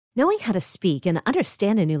Knowing how to speak and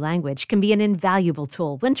understand a new language can be an invaluable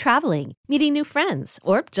tool when traveling, meeting new friends,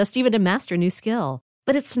 or just even to master a new skill.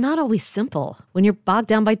 But it's not always simple when you're bogged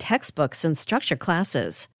down by textbooks and structured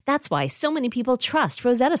classes. That's why so many people trust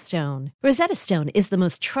Rosetta Stone. Rosetta Stone is the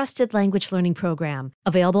most trusted language learning program,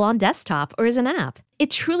 available on desktop or as an app. It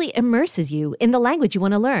truly immerses you in the language you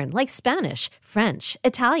want to learn, like Spanish, French,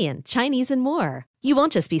 Italian, Chinese, and more. You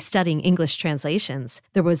won't just be studying English translations.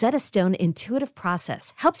 The Rosetta Stone intuitive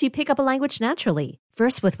process helps you pick up a language naturally,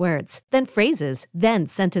 first with words, then phrases, then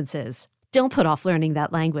sentences. Don't put off learning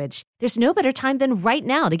that language. There's no better time than right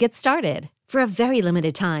now to get started. For a very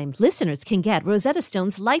limited time, listeners can get Rosetta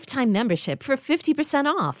Stone's lifetime membership for 50%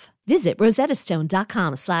 off. Visit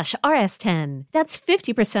rosettastone.com/rs10. That's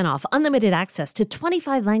 50% off unlimited access to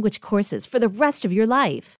 25 language courses for the rest of your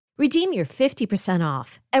life. Redeem your 50%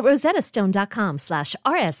 off at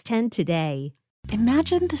rosettastone.com/rs10 today.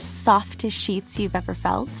 Imagine the softest sheets you've ever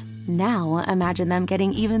felt. Now imagine them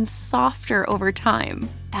getting even softer over time.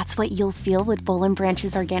 That's what you'll feel with Boll &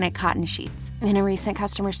 Branch's organic cotton sheets. In a recent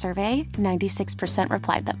customer survey, 96%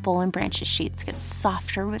 replied that Boll & Branch's sheets get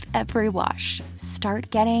softer with every wash. Start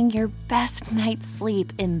getting your best night's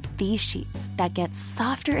sleep in these sheets that get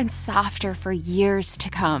softer and softer for years to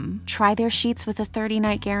come. Try their sheets with a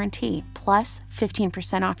 30-night guarantee, plus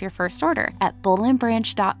 15% off your first order at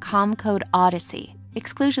bollandbranch.com code Odyssey.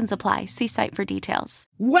 Exclusions apply. See site for details.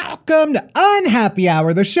 Welcome to Unhappy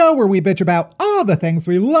Hour, the show where we bitch about all the things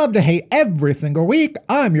we love to hate every single week.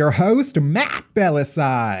 I'm your host, Matt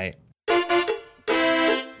Belisai.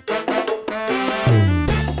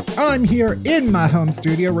 I'm here in my home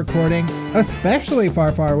studio recording, especially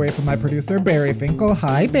far, far away from my producer, Barry Finkel.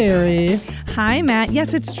 Hi, Barry. Hi, Matt.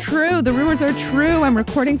 Yes, it's true. The rumors are true. I'm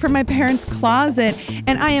recording from my parents' closet,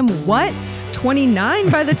 and I am what? 29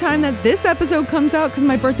 by the time that this episode comes out, because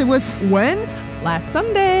my birthday was when? Last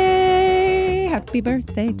Sunday. Happy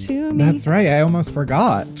birthday to me. That's right. I almost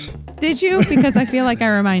forgot. Did you? Because I feel like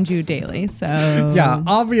I remind you daily, so. Yeah,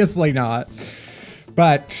 obviously not.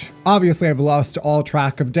 But obviously I've lost all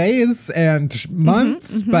track of days and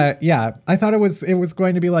months. But yeah, I thought it was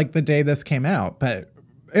going to be like the day this came out, but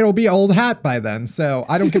it'll be old hat by then. So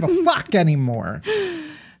I don't give a fuck anymore.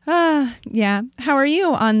 Yeah. How are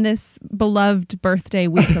you on this beloved birthday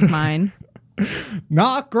week of mine?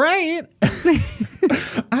 Not great.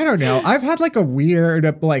 I don't know. I've had like a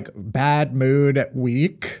weird, like bad mood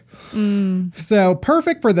week. So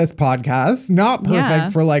perfect for this podcast, not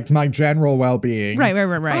perfect for like my general well-being. Right.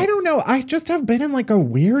 I don't know. I just have been in like a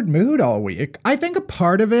weird mood all week. I think a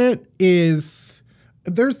part of it is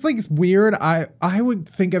there's like weird, I would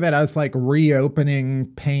think of it as like reopening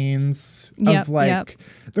pains of like,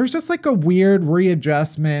 there's just like a weird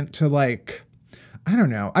readjustment to like, I don't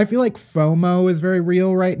know. I feel like FOMO is very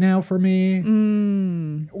real right now for me.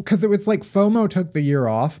 Because it was like FOMO took the year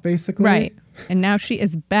off, basically. Right. And now she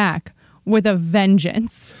is back with a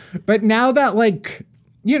vengeance. But now that like,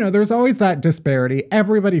 you know, there's always that disparity.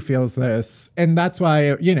 Everybody feels this. And that's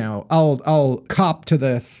why, you know, I'll cop to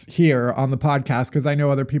this here on the podcast because I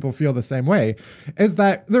know other people feel the same way, is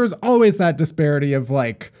that there's always that disparity of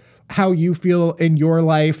like, how you feel in your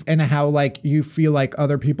life and how like you feel like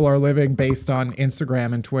other people are living based on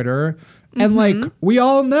Instagram and Twitter. And like, we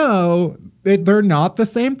all know that they're not the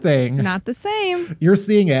same thing. Not the same. You're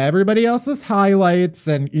seeing everybody else's highlights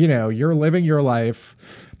and, you know, you're living your life.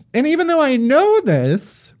 And even though I know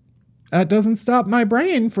this, that doesn't stop my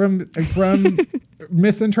brain from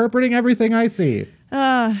misinterpreting everything I see.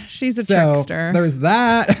 She's a trickster. There's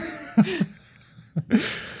that.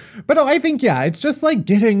 But I think, yeah, it's just like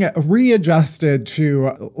getting readjusted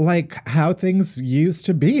to like how things used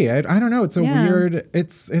to be. I don't know. It's a weird,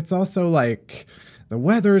 it's also like the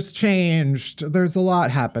weather's changed. There's a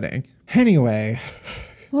lot happening. Anyway,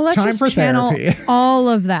 well, let's time just for channel therapy. all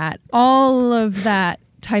of that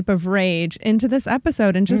type of rage into this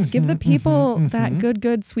episode and just give the people that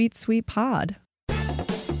good, sweet pod.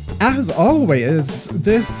 As always,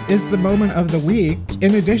 this is the moment of the week,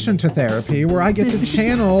 in addition to therapy, where I get to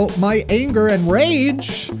channel my anger and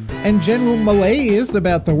rage and general malaise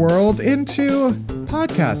about the world into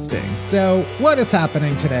podcasting. So what is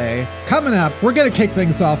happening today? Coming up, we're going to kick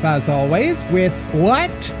things off, as always, with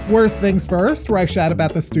What? Worst Things First, where I shout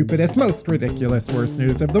about the stupidest, most ridiculous, worst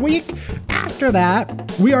news of the week. After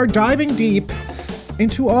that, we are diving deep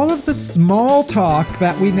into all of the small talk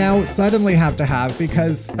that we now suddenly have to have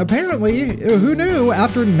because apparently, who knew,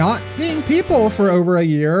 after not seeing people for over a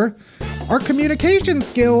year, our communication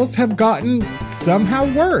skills have gotten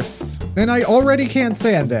somehow worse. And I already can't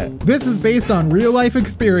stand it. This is based on real life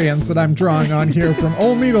experience that I'm drawing on here from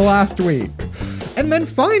only the last week. And then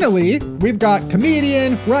finally, we've got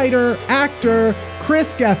comedian, writer, actor,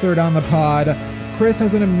 Chris Gethard on the pod. Chris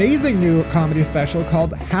has an amazing new comedy special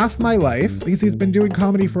called Half My Life, because he's been doing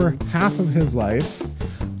comedy for half of his life.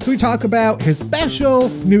 So we talk about his special,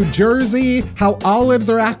 New Jersey, how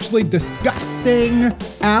olives are actually disgusting,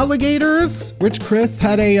 alligators, which Chris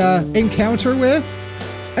had a encounter with,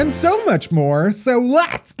 and so much more. So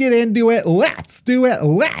let's get into it. Let's do it.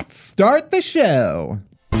 Let's start the show.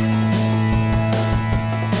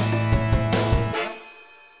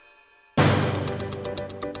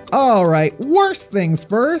 All right, worst things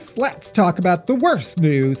first. Let's talk about the worst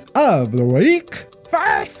news of the week.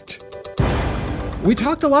 First, we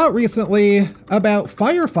talked a lot recently about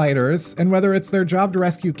firefighters and whether it's their job to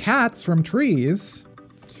rescue cats from trees.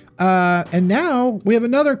 And now we have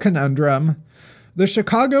another conundrum. The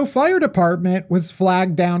Chicago Fire Department was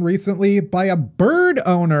flagged down recently by a bird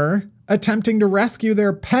owner attempting to rescue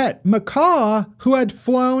their pet macaw who had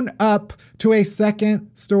flown up to a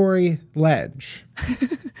second-story ledge.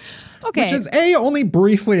 Okay. Which is A, only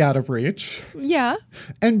briefly out of reach. Yeah.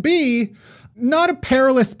 And B, not a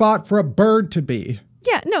perilous spot for a bird to be.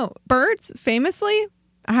 Yeah, no, birds famously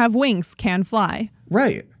have wings, can fly.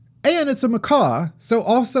 Right. And it's a macaw, so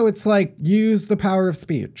also it's like, use the power of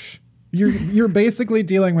speech. You're basically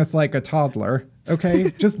dealing with like a toddler,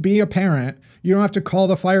 okay? Just be a parent. You don't have to call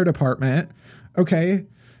the fire department, okay?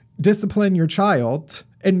 Discipline your child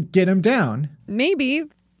and get him down. Maybe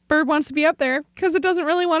bird wants to be up there because it doesn't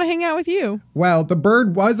really want to hang out with you. Well, the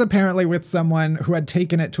bird was apparently with someone who had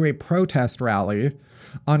taken it to a protest rally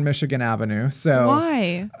on Michigan Avenue, so...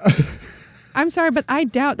 Why? I'm sorry, but I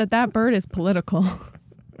doubt that bird is political.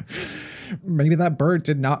 Maybe that bird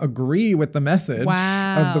did not agree with the message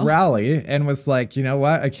of the rally and was like, you know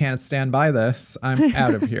what? I can't stand by this. I'm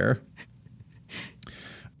out of here.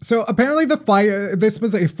 So apparently this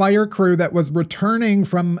was a fire crew that was returning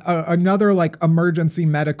from another like emergency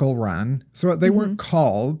medical run. So they weren't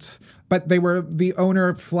called, but the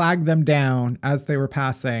owner flagged them down as they were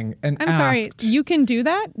passing and I'm sorry, you can do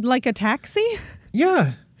that? Like a taxi?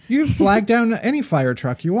 Yeah, you flag down any fire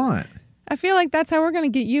truck you want. I feel like that's how we're going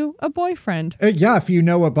to get you a boyfriend. Yeah, if you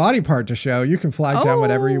know a body part to show, you can flag down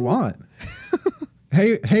whatever you want.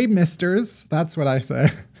 Hey, misters. That's what I say.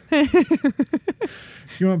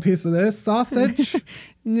 You want a piece of this sausage?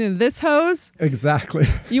 This hose? Exactly.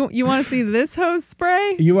 You want to see this hose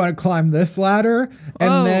spray? You want to climb this ladder?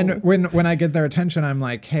 And then when I get their attention, I'm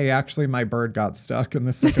like, hey, actually my bird got stuck in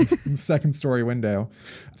the second story window.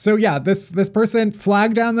 So yeah, this person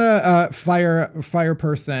flagged down the fire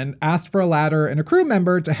person, asked for a ladder and a crew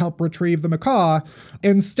member to help retrieve the macaw.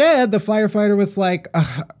 Instead, the firefighter was like,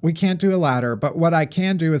 we can't do a ladder, but what I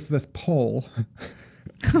can do is this pole.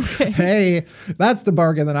 Okay. Hey, that's the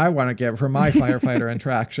bargain that I want to get for my firefighter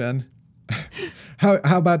interaction. How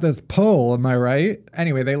about this pole? Am I right?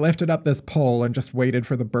 Anyway, they lifted up this pole and just waited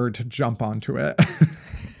for the bird to jump onto it.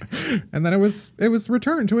 And then it was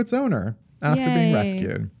returned to its owner after being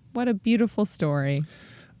rescued. What a beautiful story.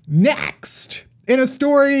 Next, in a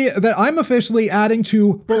story that I'm officially adding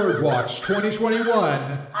to Birdwatch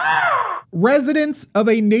 2021, residents of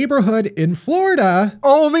a neighborhood in Florida.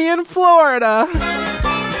 Only in Florida.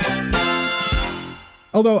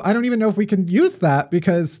 Although I don't even know if we can use that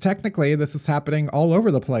because technically this is happening all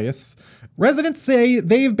over the place. Residents say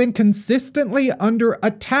they've been consistently under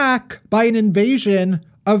attack by an invasion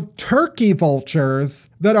of turkey vultures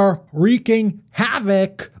that are wreaking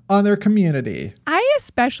havoc on their community. I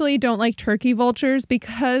especially don't like turkey vultures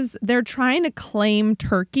because they're trying to claim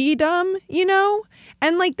turkeydom, you know?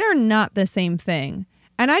 And like they're not the same thing.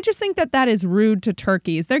 And I just think that is rude to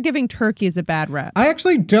turkeys. They're giving turkeys a bad rep. I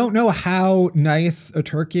actually don't know how nice a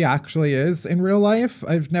turkey actually is in real life.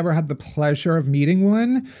 I've never had the pleasure of meeting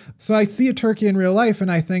one. So I see a turkey in real life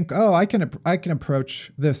and I think, oh, I can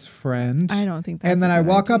approach this friend. I don't think that's And then a I good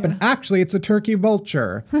walk up idea. and actually it's a turkey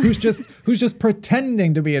vulture who's just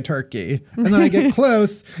pretending to be a turkey. And then I get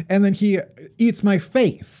close and then he eats my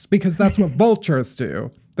face because that's what vultures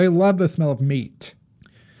do. They love the smell of meat.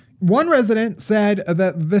 One resident said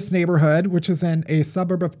that this neighborhood, which is in a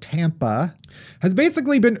suburb of Tampa, has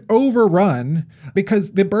basically been overrun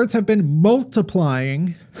because the birds have been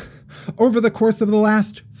multiplying over the course of the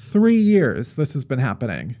last 3 years. This has been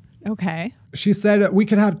happening. Okay. She said we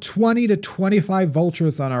could have 20 to 25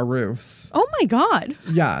 vultures on our roofs. Oh my God.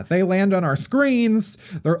 Yeah, they land on our screens.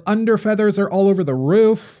 Their under feathers are all over the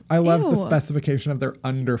roof. I love the Ew. specification of their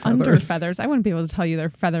under feathers. Under feathers. I wouldn't be able to tell you their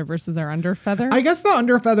feather versus their under feather. I guess the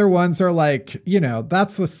under feather ones are like,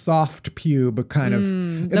 that's the soft pube kind of.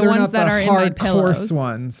 the ones that are in my hard, coarse pillows.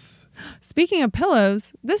 ones. Speaking of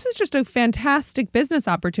pillows, this is just a fantastic business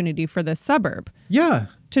opportunity for this suburb. Yeah.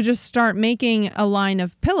 To just start making a line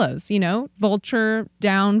of pillows, vulture,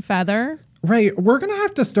 down, feather. Right. We're going to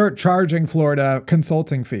have to start charging Florida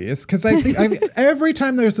consulting fees because I think every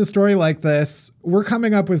time there's a story like this, we're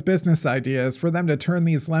coming up with business ideas for them to turn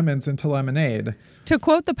these lemons into lemonade. To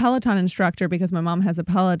quote the Peloton instructor, because my mom has a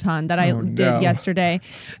Peloton that I did yesterday,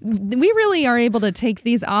 we really are able to take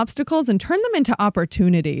these obstacles and turn them into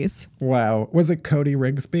opportunities. Wow. Was it Cody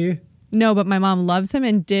Rigsby? No, but my mom loves him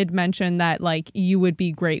and did mention that, you would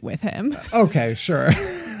be great with him. Okay, sure.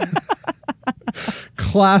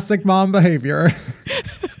 Classic mom behavior.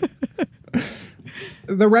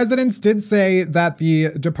 The residents did say that the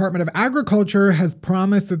Department of Agriculture has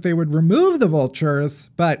promised that they would remove the vultures,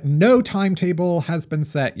 but no timetable has been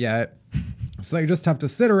set yet. So they just have to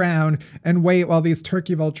sit around and wait while these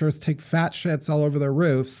turkey vultures take fat shits all over their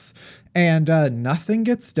roofs, and nothing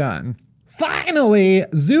gets done. Finally,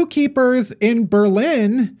 zookeepers in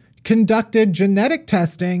Berlin conducted genetic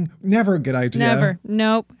testing. Never a good idea. Never.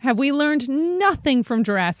 Nope. Have we learned nothing from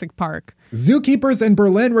Jurassic Park? Zookeepers in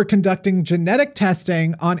Berlin were conducting genetic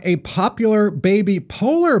testing on a popular baby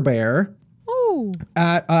polar bear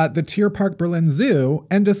at the Tierpark Berlin Zoo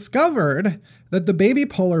and discovered that the baby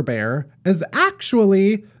polar bear is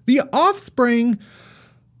actually the offspring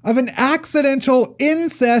of an accidental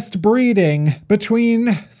incest breeding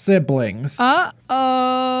between siblings.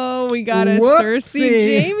 Uh-oh, we got a Whoopsie.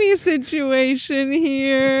 Cersei Jamie situation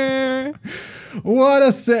here. What a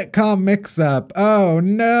sitcom mix-up. Oh,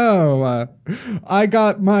 no. I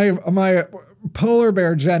got my polar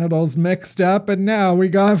bear genitals mixed up, and now we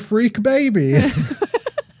got a freak baby.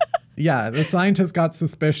 Yeah, the scientists got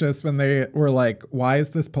suspicious when they were like, why is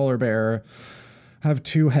this polar bear have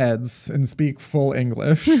two heads and speak full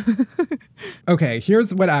English? Okay,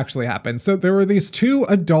 here's what actually happened. So there were these two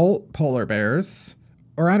adult polar bears,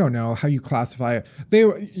 or I don't know how you classify it.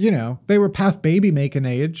 They were past baby making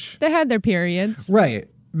age. They had their periods. Right.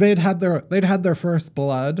 They'd had their first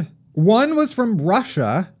blood. One was from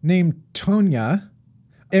Russia named Tonya,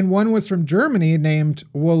 and one was from Germany named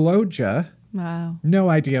Woloja. Wow. No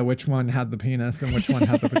idea which one had the penis and which one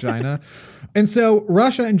had the vagina. And so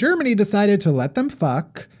Russia and Germany decided to let them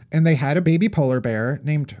fuck, and they had a baby polar bear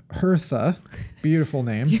named Hertha. Beautiful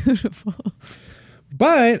name. Beautiful.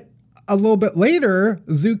 But a little bit later,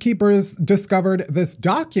 zookeepers discovered this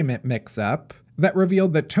document mix-up that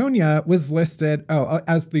revealed that Tonya was listed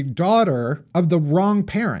as the daughter of the wrong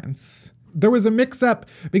parents. There was a mix-up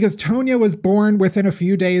because Tonya was born within a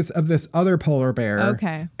few days of this other polar bear.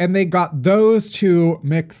 Okay. And they got those two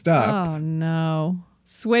mixed up. Oh, no.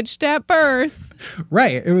 Switched at birth.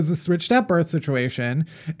 Right. It was a switched at birth situation.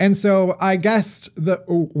 And so I guess the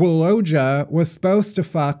Woloja was supposed to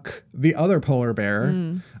fuck the other polar bear.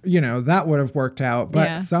 That would have worked out.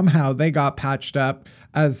 But somehow they got patched up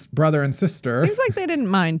as brother and sister. Seems like they didn't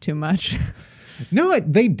mind too much. No,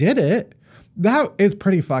 they did it. That is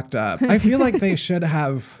pretty fucked up. I feel like they should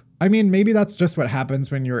have. I mean, maybe that's just what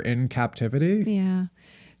happens when you're in captivity. Yeah.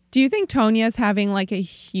 Do you think Tonya's having a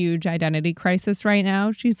huge identity crisis right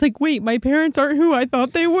now? She's like, wait, my parents aren't who I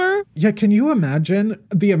thought they were? Yeah, can you imagine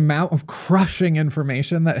the amount of crushing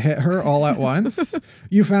information that hit her all at once?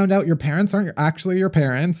 You found out your parents aren't actually your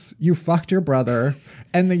parents. You fucked your brother.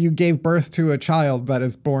 And then you gave birth to a child that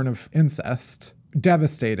is born of incest.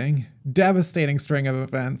 Devastating string of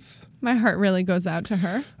events. My heart really goes out to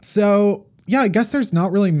her. So, yeah, I guess there's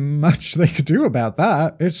not really much they could do about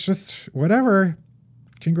that. It's just whatever.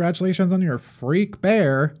 Congratulations on your freak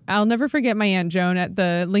bear. I'll never forget my Aunt Joan at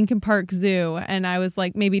the Lincoln Park Zoo. And I was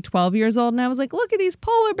maybe 12 years old. And I was like, look at these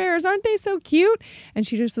polar bears. Aren't they so cute? And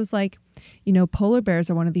she just was like, polar bears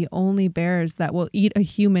are one of the only bears that will eat a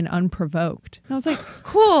human unprovoked. And I was like,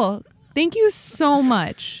 cool. Thank you so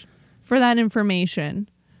much for that information.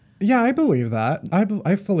 Yeah, I believe that.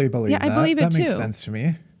 I fully believe that. Yeah, I believe it too. That makes sense to me.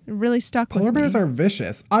 It really stuck with me. Polar bears are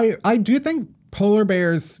vicious. I do think polar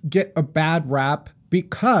bears get a bad rap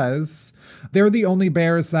because they're the only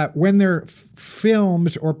bears that when they're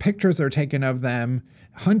filmed or pictures are taken of them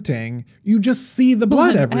hunting, you just see the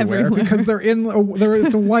blood everywhere because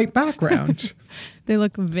it's a white background. They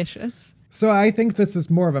look vicious. So I think this is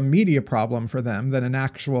more of a media problem for them than an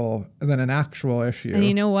actual issue. And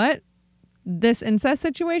you know what? this incest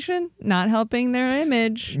situation, not helping their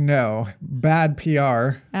image. No, bad PR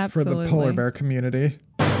for Absolutely. the polar bear community.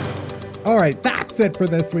 All right, that's it for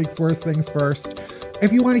this week's Worst Things First.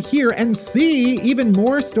 If you want to hear and see even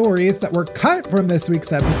more stories that were cut from this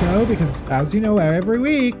week's episode, because as you know, every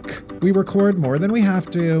week we record more than we have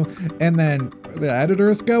to, and then the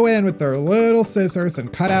editors go in with their little scissors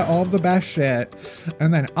and cut out all of the best shit,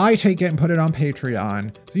 and then I take it and put it on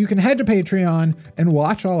Patreon. So you can head to Patreon and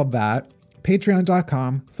watch all of that.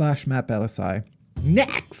 Patreon.com/Matt Belisai.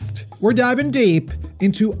 Next, we're diving deep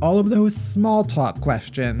into all of those small talk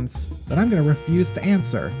questions that I'm going to refuse to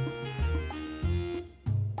answer.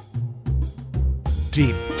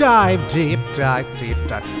 Deep dive, deep dive, deep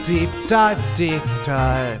dive, deep dive, deep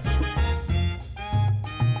dive.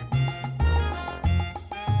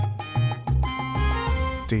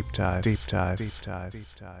 Deep dive, deep dive, deep dive, deep dive, deep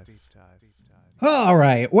dive, deep dive. All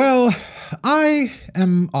right, well, I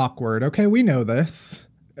am awkward, okay? We know this.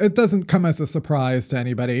 It doesn't come as a surprise to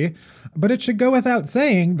anybody, but it should go without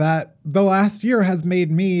saying that the last year has made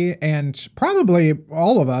me, and probably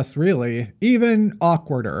all of us really, even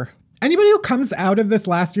awkwarder. Anybody who comes out of this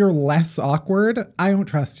last year less awkward, I don't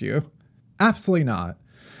trust you. Absolutely not.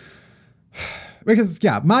 Because,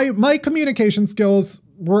 yeah, my communication skills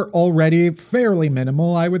were already fairly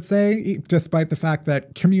minimal, I would say, despite the fact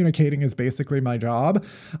that communicating is basically my job.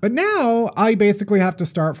 But now I basically have to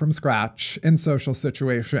start from scratch in social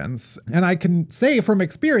situations. And I can say from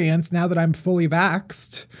experience, now that I'm fully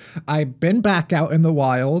vaxxed, I've been back out in the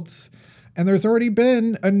wilds, and there's already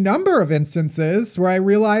been a number of instances where I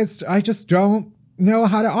realized I just don't know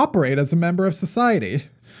how to operate as a member of society.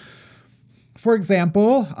 For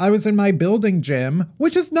example, I was in my building gym,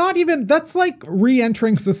 which is not even, that's like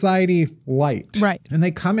re-entering society light. Right. And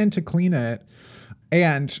they come in to clean it,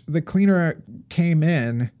 and the cleaner came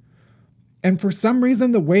in, and for some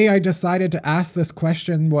reason, the way I decided to ask this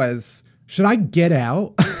question was, should I get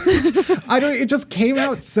out? It just came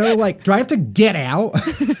out so like, do I have to get out?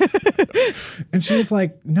 And she was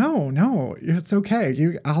like, no, it's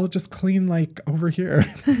okay. I'll just clean like over here.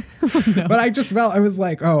 No. But I just felt, I was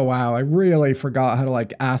like, oh wow, I really forgot how to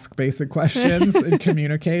like ask basic questions and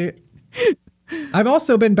communicate. I've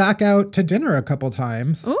also been back out to dinner a couple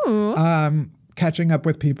times, catching up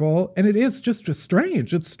with people. And it is just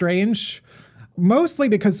strange. It's strange. Mostly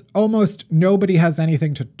because almost nobody has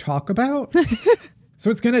anything to talk about. So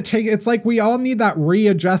it's going to take, it's like we all need that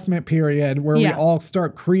readjustment period where we all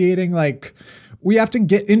start creating like, we have to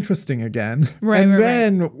get interesting again. Right, and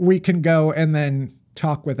then we can go and then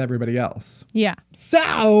talk with everybody else. Yeah.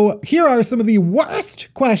 So here are some of the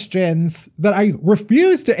worst questions that I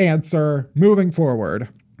refuse to answer moving forward.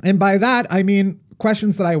 And by that, I mean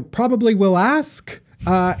questions that I probably will ask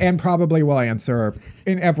and probably will answer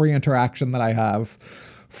in every interaction that I have.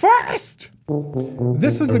 First,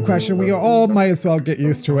 this is the question. We all might as well get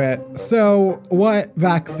used to it. So, what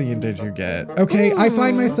vaccine did you get? Okay, I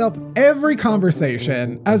find myself every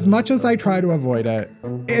conversation, as much as I try to avoid it,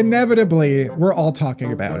 inevitably, we're all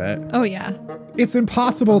talking about it. Oh, yeah. It's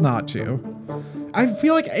impossible not to. I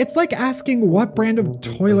feel like it's like asking what brand of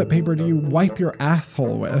toilet paper do you wipe your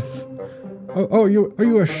asshole with? Are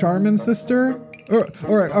you a Charmin sister?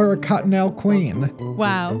 Or a Cottonelle queen?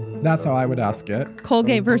 Wow. That's how I would ask it.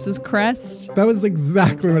 Colgate versus Crest. That was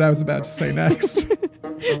exactly what I was about to say next.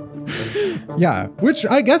 Yeah, which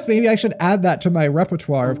I guess maybe I should add that to my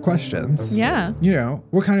repertoire of questions. Yeah. You know,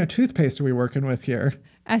 what kind of toothpaste are we working with here?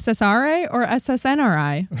 SSRI or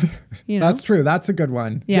SSNRI? You know? That's true. That's a good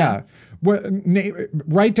one. Yeah.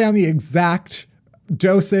 Write down the exact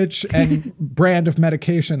dosage and brand of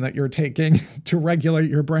medication that you're taking to regulate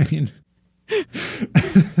your brain.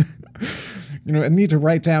 You know, I need to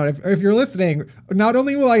write down, if you're listening, not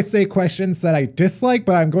only will I say questions that I dislike,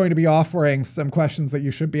 but I'm going to be offering some questions that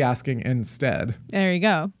you should be asking instead. There you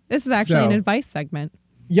go. This is actually an advice segment.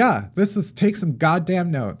 Yeah, take some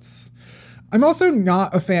goddamn notes. I'm also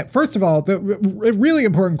not a fan. First of all, the really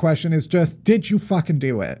important question is just, did you fucking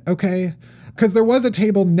do it? Okay? Because there was a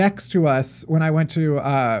table next to us when I went to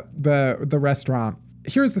the restaurant.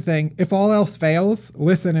 Here's the thing. If all else fails,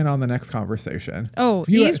 listen in on the next conversation. Oh,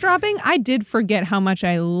 eavesdropping? I did forget how much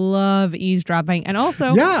I love eavesdropping. And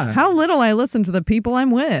also how little I listen to the people I'm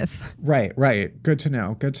with. Right. Good to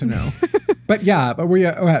know. But we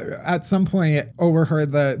at some point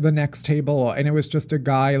overheard the next table, and it was just a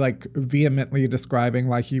guy like vehemently describing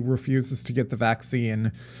why he refuses to get the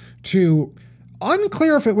vaccine to...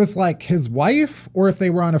 Unclear if it was like his wife or if they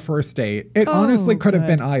were on a first date. It honestly could have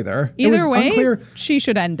been either. Either way, unclear. She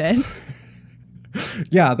should end it.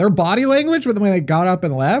 Yeah, their body language when they got up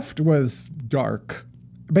and left was dark.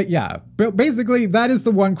 But yeah, but basically that is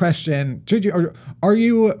the one question. Did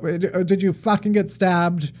you fucking get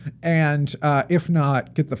stabbed? And if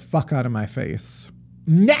not, get the fuck out of my face.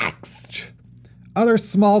 Next, other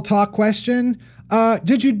small talk question.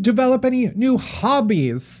 Did you develop any new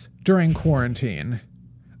hobbies during quarantine?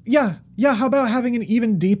 Yeah. How about having an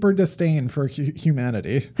even deeper disdain for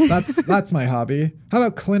humanity? That's my hobby. How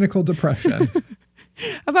about clinical depression?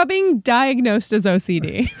 How about being diagnosed as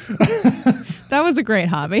OCD? That was a great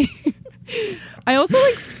hobby. I also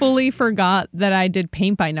fully forgot that I did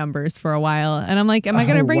paint by numbers for a while. And I'm like, am I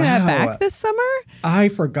going to bring that back this summer? I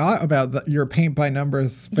forgot about your paint by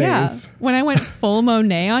numbers phase. Yeah, when I went full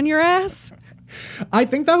Monet on your ass. I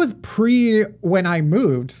think that was pre when I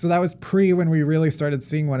moved. So that was pre when we really started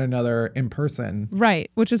seeing one another in person. Right.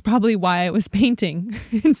 Which is probably why I was painting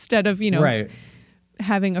instead of, right.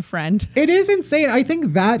 having a friend. It is insane. I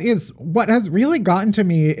think that is what has really gotten to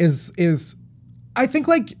me is I think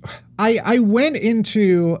I went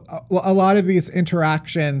into a lot of these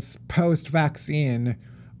interactions post-vaccine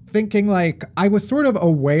thinking I was sort of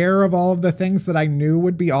aware of all of the things that I knew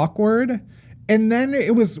would be awkward. And then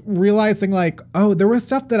it was realizing oh, there was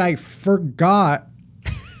stuff that I forgot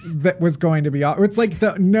that was going to be awkward. It's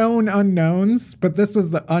the known unknowns, but this was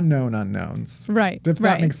the unknown unknowns. Right. If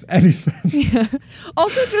that makes any sense. Yeah.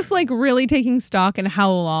 Also just really taking stock in how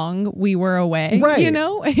long we were away. Right.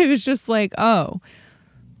 It was just oh.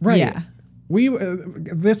 Right. Yeah.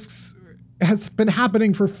 This has been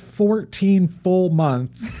happening for 14 full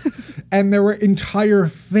months. And there were entire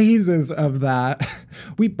phases of that.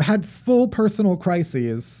 We had full personal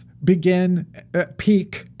crises begin,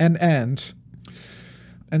 peak, and end.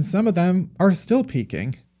 And some of them are still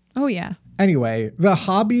peaking. Oh, yeah. Anyway, the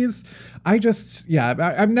hobbies,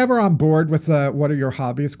 I'm never on board with the what are your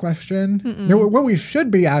hobbies question. No, what we should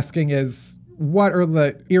be asking is, what are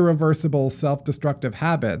the irreversible self-destructive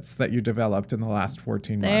habits that you developed in the last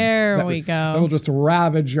 14 months? There we go. That will just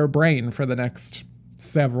ravage your brain for the next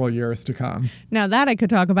several years to come. Now that I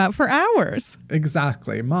could talk about for hours.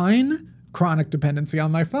 Exactly. Mine, chronic dependency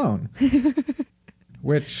on my phone.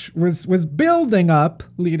 Which was building up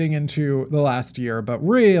leading into the last year, but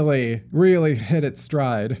really, really hit its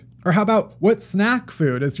stride. Or how about what snack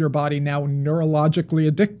food is your body now neurologically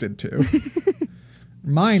addicted to?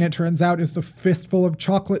 Mine, it turns out, is a fistful of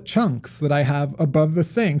chocolate chunks that I have above the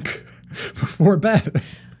sink before bed.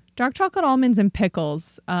 Dark chocolate almonds and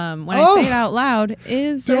pickles, when I say it out loud,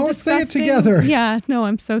 is don't say it together. Yeah, no,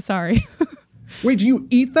 I'm so sorry. Wait, do you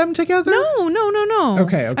eat them together? No.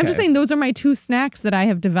 Okay. I'm just saying those are my two snacks that I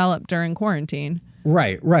have developed during quarantine.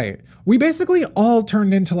 Right. We basically all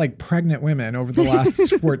turned into pregnant women over the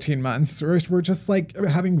last 14 months. We're just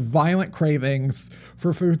having violent cravings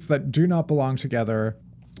for foods that do not belong together.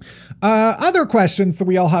 Other questions that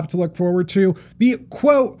we all have to look forward to. The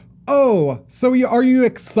quote, are you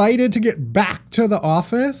excited to get back to the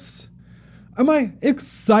office? Am I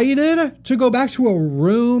excited to go back to a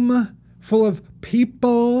room full of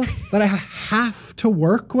people that I have to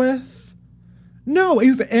work with? No,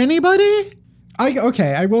 is anybody?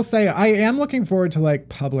 I will say I am looking forward to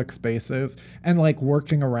public spaces and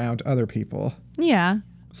working around other people. Yeah.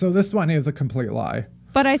 So this one is a complete lie.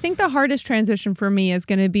 But I think the hardest transition for me is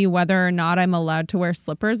going to be whether or not I'm allowed to wear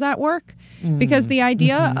slippers at work. Because the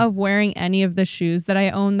idea of wearing any of the shoes that I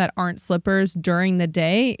own that aren't slippers during the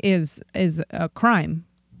day is a crime.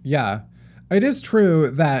 Yeah. It is true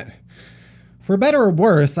that for better or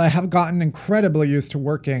worse, I have gotten incredibly used to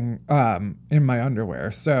working in my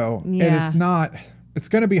underwear. So it's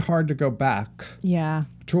going to be hard to go back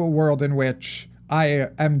to a world in which I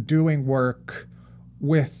am doing work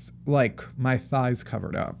with my thighs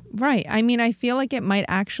covered up. Right. I mean, I feel like it might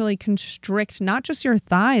actually constrict not just your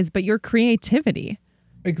thighs, but your creativity.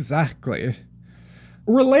 Exactly.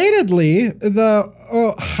 Relatedly,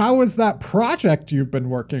 how is that project you've been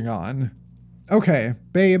working on? Okay,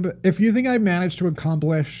 babe, if you think I managed to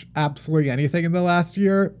accomplish absolutely anything in the last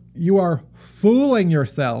year, you are fooling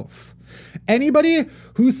yourself. Anybody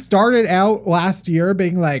who started out last year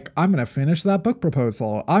being I'm going to finish that book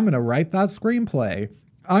proposal, I'm going to write that screenplay,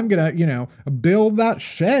 I'm going to, build that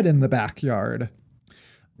shed in the backyard.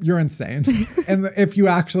 You're insane. And if you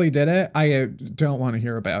actually did it, I don't want to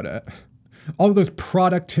hear about it. All of those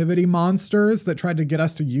productivity monsters that tried to get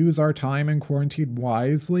us to use our time in quarantine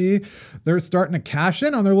wisely, they're starting to cash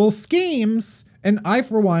in on their little schemes. And I,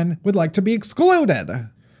 for one, would like to be excluded.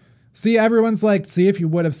 See, everyone's see, if you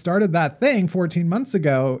would have started that thing 14 months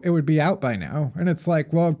ago, it would be out by now. And it's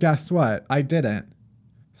well, guess what? I didn't.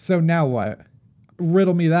 So now what?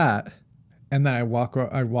 Riddle me that. And then I walk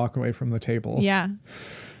away from the table. Yeah.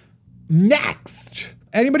 Next,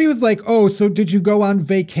 Anybody who's like, oh, so did you go on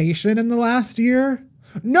vacation in the last year?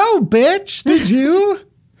 No, bitch, did you?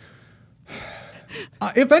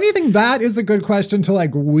 If anything, that is a good question to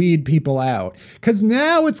like weed people out. Because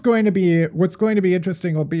now what's going to be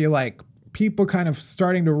interesting will be like people kind of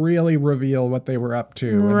starting to really reveal what they were up to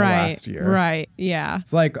in the last year. Right, yeah.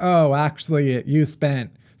 It's like, oh, actually, you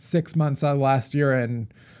spent 6 months out of last year in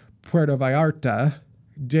Puerto Vallarta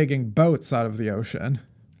digging boats out of the ocean.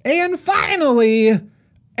 And finally,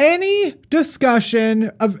 any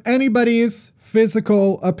discussion of anybody's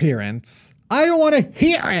physical appearance. I don't want to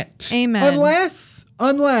hear it. Amen.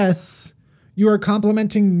 Unless you are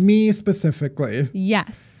complimenting me specifically.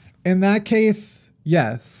 Yes. In that case,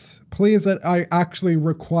 yes. Please, I actually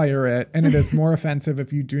require it. And it is more offensive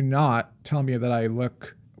if you do not tell me that I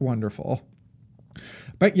look wonderful.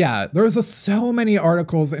 But yeah, there's so many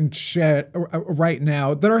articles and shit right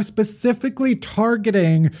now that are specifically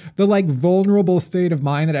targeting the like vulnerable state of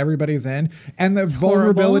mind that everybody's in, and the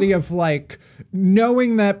vulnerability of like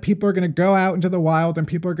knowing that people are going to go out into the wild and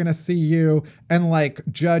people are going to see you and like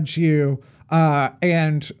judge you.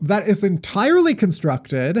 And that is entirely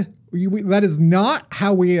constructed. That is not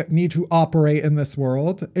how we need to operate in this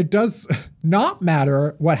world. It does not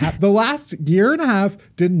matter what happened. The last year and a half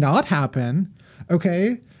did not happen.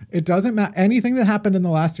 Okay, it doesn't matter. Anything that happened in the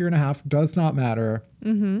last year and a half does not matter.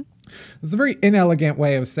 Mm-hmm. It's a very inelegant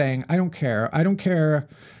way of saying, I don't care. I don't care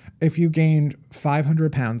if you gained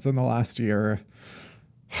 500 pounds in the last year.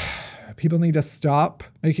 People need to stop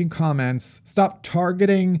making comments, stop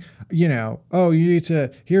targeting, oh, you need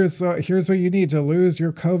to, here's what you need to lose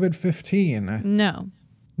your COVID-15.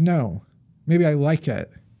 No. Maybe I like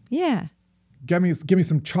it. Yeah. Give me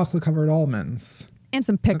some chocolate covered almonds. And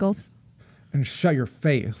some pickles. And shut your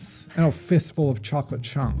face. And a fistful of chocolate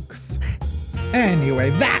chunks. Anyway,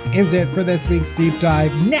 that is it for this week's Deep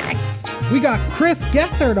Dive. Next, we got Chris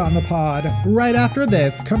Gethard on the pod right after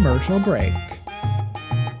this commercial break.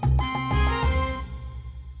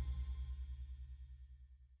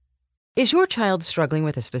 Is your child struggling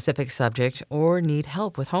with a specific subject or need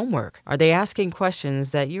help with homework? Are they asking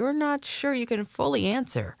questions that you're not sure you can fully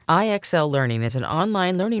answer? IXL Learning is an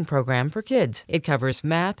online learning program for kids. It covers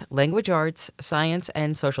math, language arts, science,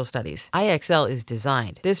 and social studies. IXL is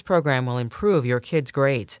designed. This program will improve your kids'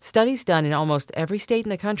 grades. Studies done in almost every state in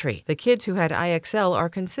the country. The kids who had IXL are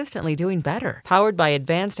consistently doing better. Powered by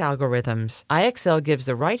advanced algorithms, IXL gives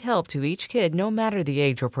the right help to each kid no matter the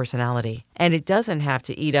age or personality. And it doesn't have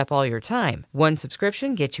to eat up all your time. One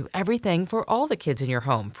subscription gets you everything for all the kids in your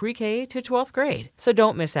home, pre-K to 12th grade. So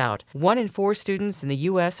don't miss out. 1 in 4 students in the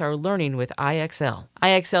U.S. are learning with IXL.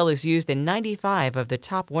 IXL is used in 95 of the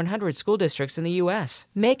top 100 school districts in the U.S.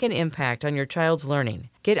 Make an impact on your child's learning.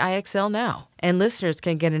 Get IXL now. And listeners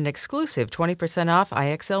can get an exclusive 20% off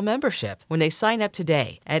IXL membership when they sign up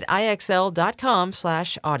today at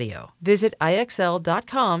IXL.com/audio. Visit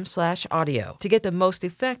IXL.com/audio to get the most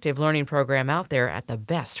effective learning program out there at the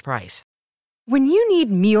best price. When you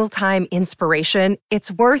need mealtime inspiration,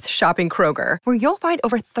 it's worth shopping Kroger, where you'll find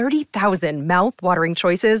over 30,000 mouth-watering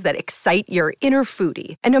choices that excite your inner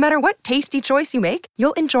foodie. And no matter what tasty choice you make,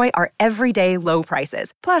 you'll enjoy our everyday low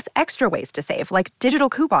prices, plus extra ways to save, like digital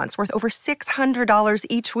coupons worth over $600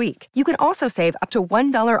 each week. You can also save up to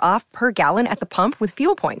 $1 off per gallon at the pump with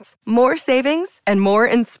fuel points. More savings and more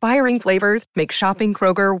inspiring flavors make shopping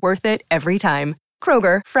Kroger worth it every time.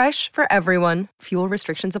 Kroger, fresh for everyone. Fuel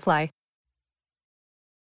restrictions apply.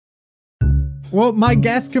 Well, my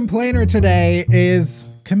guest complainer today is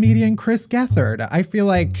comedian Chris Gethard. I feel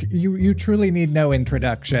like you truly need no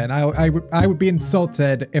introduction. I would be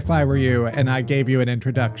insulted if I were you and I gave you an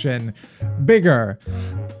introduction bigger.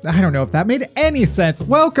 I don't know if that made any sense.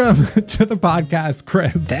 Welcome to the podcast,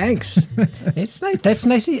 Chris. Thanks. It's nice. That's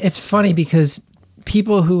nice. It's funny because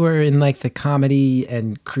people who are in like the comedy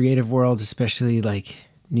and creative worlds, especially like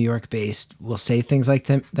New York based, will say things like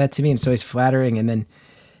that to me. And it's always flattering. And then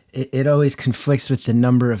it always conflicts with the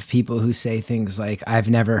number of people who say things like, I've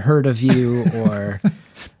never heard of you, or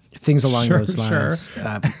things along those lines.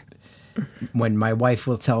 Sure. When my wife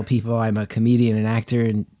will tell people I'm a comedian and actor,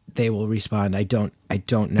 and they will respond, I don't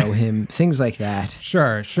know him, things like that.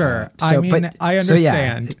 Sure. I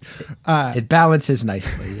understand. It balances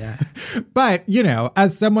nicely, yeah. But,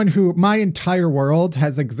 as someone who, my entire world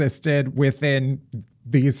has existed within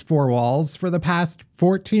these 4 walls for the past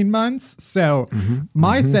 14 months. So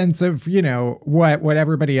my sense of, what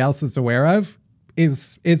everybody else is aware of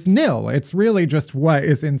is nil. It's really just what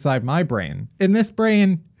is inside my brain. In this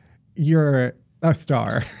brain, you're a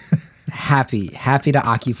star. Happy to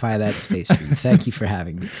occupy that space for you. Thank you for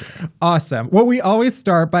having me today. Awesome. Well, we always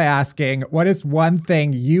start by asking, what is one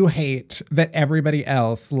thing you hate that everybody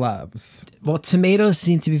else loves? Well, tomatoes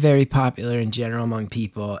seem to be very popular in general among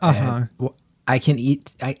people. And I can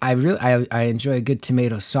eat. I enjoy a good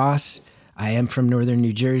tomato sauce. I am from northern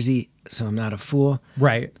New Jersey, so I'm not a fool.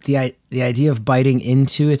 Right. The idea of biting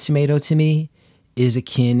into a tomato to me is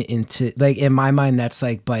akin into, like, in my mind, that's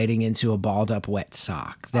like biting into a balled up wet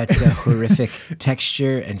sock. That's a horrific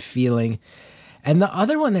texture and feeling. And the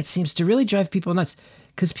other one that seems to really drive people nuts,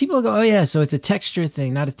 because people go, oh yeah, so it's a texture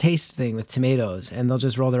thing, not a taste thing with tomatoes, and they'll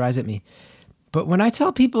just roll their eyes at me. But when I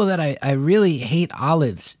tell people that I really hate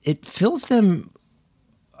olives, it fills them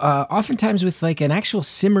oftentimes with like an actual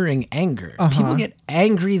simmering anger. People get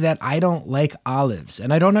angry that I don't like olives,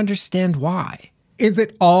 and I don't understand why. Is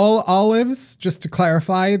it all olives? Just to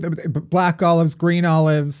clarify, the black olives, green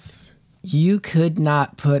olives. You could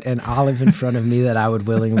not put an olive in front of me that I would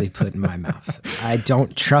willingly put in my mouth. I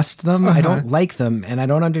don't trust them. I don't like them. And I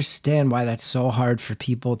don't understand why that's so hard for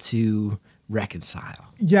people to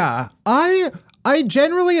reconcile. Yeah, I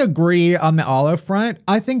generally agree on the olive front.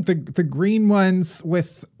 I think the green ones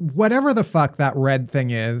with whatever the fuck that red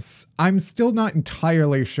thing is, I'm still not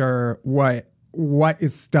entirely sure what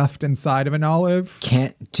is stuffed inside of an olive.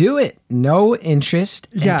 Can't do it. No interest.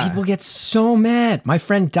 And people get so mad. My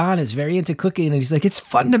friend Don is very into cooking, and he's like, it's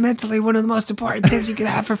fundamentally one of the most important things you can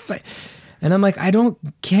have for flavor. And I'm like, I don't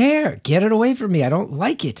care. Get it away from me. I don't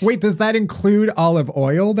like it. Wait, does that include olive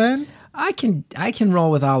oil then? I can roll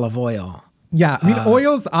with olive oil. Yeah, I mean,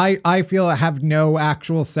 oils, I feel have no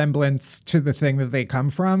actual semblance to the thing that they come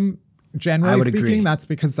from. Generally speaking, agree. That's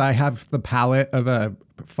because I have the palate of a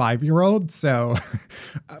 5-year-old, so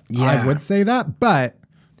I would say that. But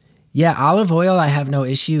yeah, olive oil I have no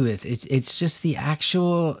issue with. It's just the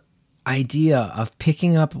actual idea of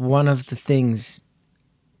picking up one of the things,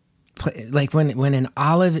 like when an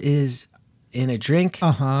olive is in a drink or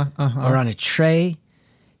on a tray,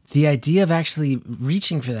 the idea of actually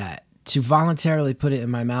reaching for that to voluntarily put it in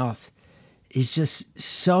my mouth is just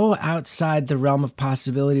so outside the realm of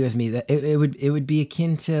possibility with me that it would be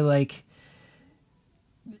akin to, like,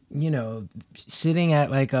 you know, sitting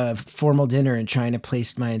at like a formal dinner and trying to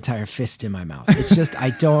place my entire fist in my mouth. It's just,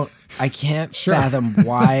 I can't fathom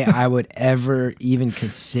why I would ever even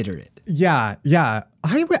consider it. Yeah.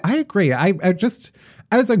 I agree. I just,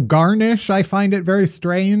 as a garnish, I find it very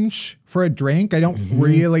strange for a drink. I don't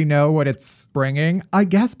really know what it's bringing. I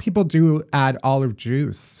guess people do add olive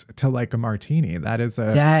juice to like a martini.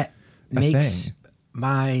 That makes thing.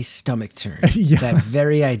 My stomach turn. That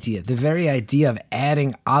very idea. The very idea of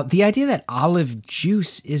adding, the idea that olive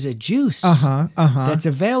juice is a juice that's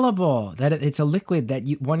available, that it's a liquid that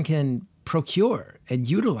one can procure and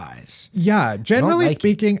utilize. Yeah, generally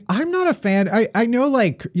speaking, I'm not a fan. I know,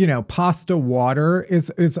 like, you know, pasta water is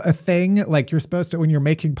a thing. Like, you're supposed to, when you're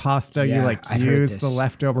making pasta, you like use the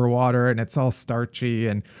leftover water and it's all starchy.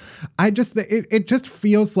 And it just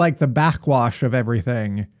feels like the backwash of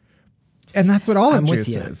everything. And that's what olive juice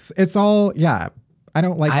is. It's all, I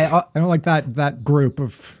don't like that group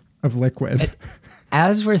of liquid.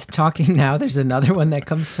 As we're talking now, there's another one that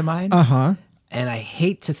comes to mind. And I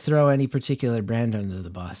hate to throw any particular brand under the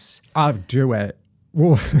bus. I'll do it.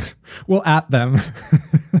 We'll at them.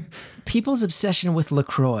 People's obsession with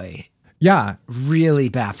LaCroix. Yeah. Really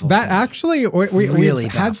baffles that me. Actually,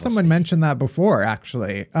 we've had someone mention that before,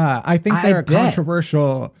 actually. I think they're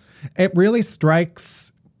controversial. It really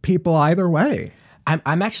strikes people either way.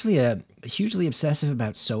 I'm actually hugely obsessive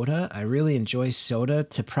about soda. I really enjoy soda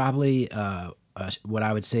to probably what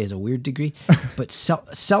I would say is a weird degree. But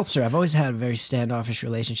seltzer, I've always had a very standoffish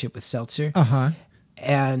relationship with seltzer.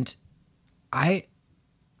 And I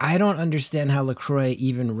don't understand how LaCroix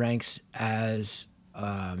even ranks as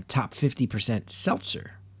top 50%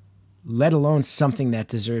 seltzer, let alone something that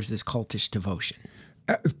deserves this cultish devotion.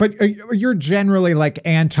 But you're generally like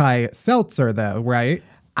anti-seltzer though, right?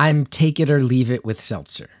 I'm take it or leave it with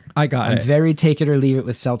seltzer. I'm very take it or leave it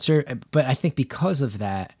with seltzer. But I think because of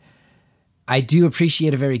that, I do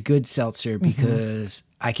appreciate a very good seltzer because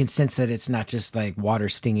I can sense that it's not just like water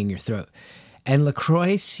stinging your throat. And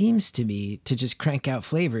LaCroix seems to me to just crank out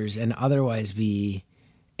flavors and otherwise be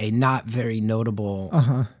a not very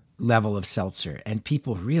notable level of seltzer. And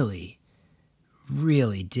people really,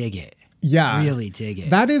 really dig it. Yeah. Really dig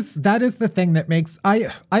it. That is the thing that makes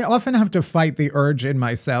I often have to fight the urge in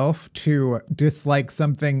myself to dislike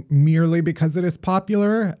something merely because it is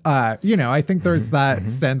popular. I think there's that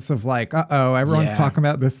sense of like, everyone's talking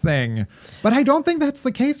about this thing. But I don't think that's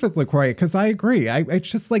the case with LaCroix, because I agree.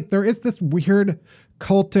 It's just like there is this weird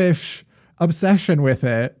cultish obsession with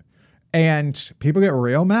it. And people get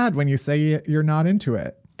real mad when you say you're not into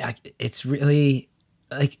it. It's really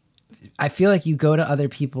like, I feel like you go to other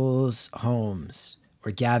people's homes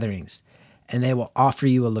or gatherings and they will offer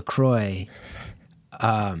you a LaCroix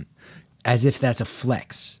as if that's a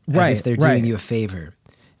flex, as if they're doing you a favor.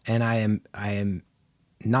 And I am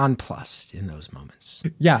nonplussed in those moments.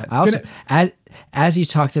 Yeah. I also, as you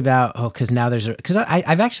talked about, because now because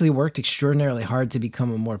I've actually worked extraordinarily hard to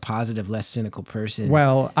become a more positive, less cynical person.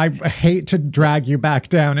 Well, I hate to drag you back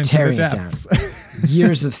down into Tearing the it depths. down.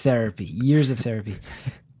 Years of therapy.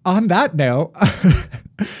 On that note,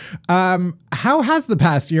 how has the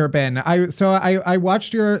past year been? I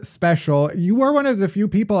watched your special. You were one of the few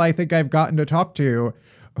people I think I've gotten to talk to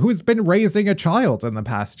who's been raising a child in the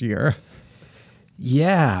past year.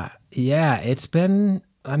 Yeah. It's been,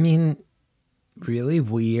 really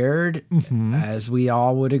weird, as we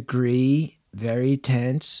all would agree. Very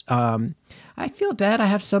tense. I feel bad. I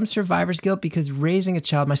have some survivor's guilt because raising a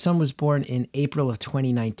child, my son was born in April of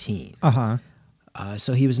 2019.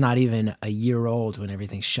 So he was not even a year old when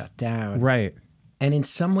everything shut down. Right. And in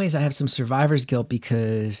some ways I have some survivor's guilt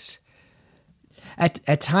because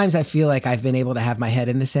at times I feel like I've been able to have my head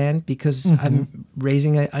in the sand because I'm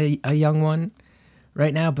raising a young one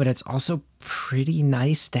right now, but it's also pretty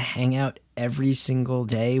nice to hang out every single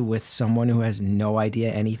day with someone who has no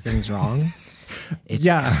idea anything's wrong.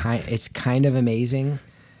 It's kind of amazing.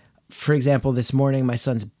 For example, this morning, my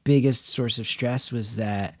son's biggest source of stress was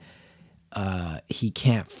that he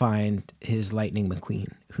can't find his Lightning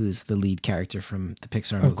McQueen, who's the lead character from the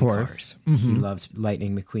Pixar movie Cars. He loves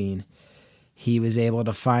Lightning McQueen. He was able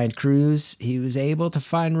to find Cruz. He was able to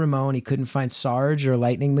find Ramon. He couldn't find Sarge or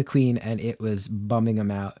Lightning McQueen, and it was bumming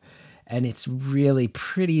him out. And it's really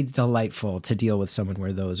pretty delightful to deal with someone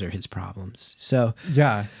where those are his problems. So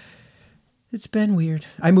yeah, it's been weird.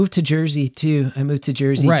 I moved to Jersey too.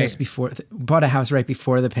 Just before, bought a house right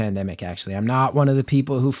before the pandemic, actually. I'm not one of the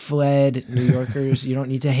people who fled. New Yorkers, you don't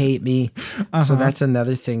need to hate me. So that's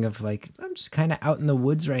another thing of like, I'm just kind of out in the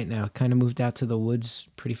woods right now. Kind of moved out to the woods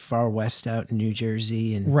pretty far west out in New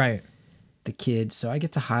Jersey and the kids. So I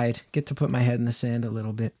get to hide, get to put my head in the sand a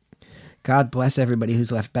little bit. God bless everybody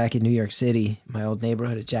who's left back in New York City. My old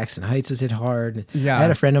neighborhood at Jackson Heights was hit hard. Yeah. I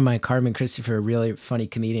had a friend of mine, Carmen Christopher, a really funny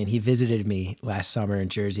comedian. He visited me last summer in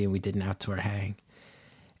Jersey and we did an outdoor hang.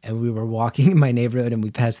 And we were walking in my neighborhood and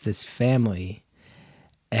we passed this family.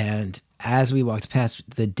 And as we walked past,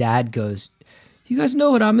 the dad goes, "You guys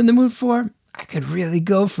know what I'm in the mood for? I could really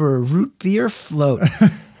go for a root beer float."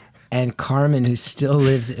 And Carmen, who still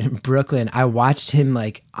lives in Brooklyn, I watched him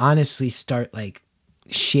like honestly start like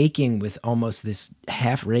shaking with almost this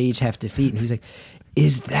half rage, half defeat. And he's like,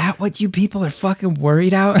 "Is that what you people are fucking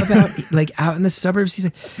worried about? Like out in the suburbs?" He's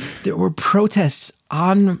like, "There were protests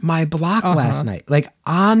on my block last night. Like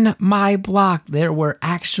on my block, there were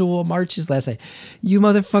actual marches last night. You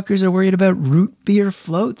motherfuckers are worried about root beer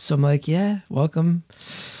floats." I'm like, "Yeah, welcome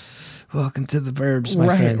to the burbs,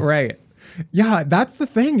 my friend." Right. Yeah, that's the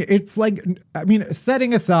thing. It's like,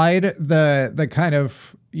 setting aside the kind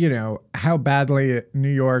of, how badly New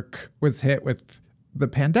York was hit with the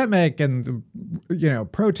pandemic and,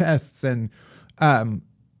 protests. And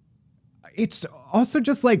it's also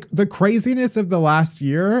just like the craziness of the last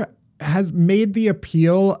year has made the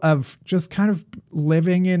appeal of just kind of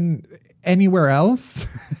living in anywhere else.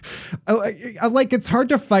 Like, it's hard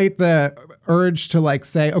to fight the urge to like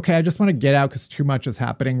say, okay, I just want to get out because too much is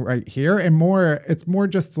happening right here. And it's more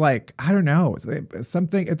just like, I don't know, there's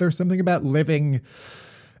something about living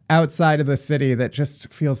outside of the city that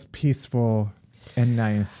just feels peaceful and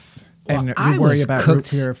nice. Well, and you worry about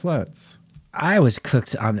root beer floats. I was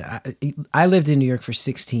cooked on that. I lived in New York for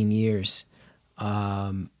 16 years,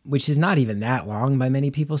 which is not even that long by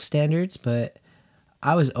many people's standards, but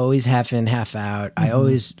I was always half in, half out. I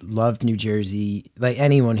always loved New Jersey. Like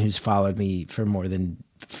anyone who's followed me for more than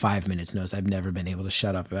 5 minutes knows I've never been able to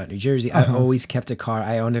shut up about New Jersey. I always kept a car.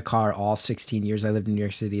 I owned a car all 16 years I lived in New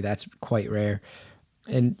York City. That's quite rare.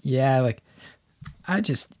 And yeah, like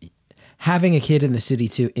having a kid in the city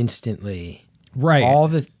too instantly. Right. All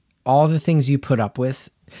the things you put up with,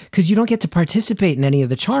 because you don't get to participate in any of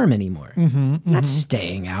the charm anymore. Not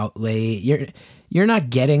staying out late. You're not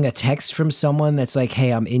getting a text from someone that's like,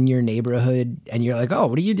 "Hey, I'm in your neighborhood," and you're like, "Oh,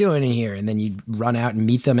 what are you doing in here?" And then you run out and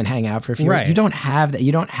meet them and hang out for a few hours. You don't have that.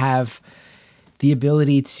 You don't have the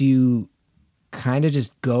ability to kind of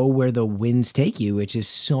just go where the winds take you, which is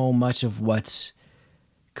so much of what's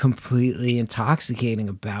completely intoxicating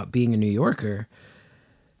about being a New Yorker.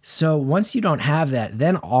 So once you don't have that,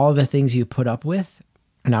 then all the things you put up with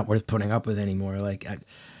are not worth putting up with anymore. Like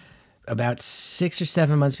about 6 or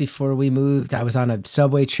 7 months before we moved, I was on a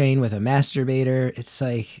subway train with a masturbator. It's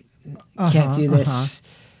like, can't do this.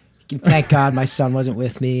 Thank God my son wasn't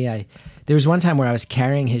with me. There was one time where I was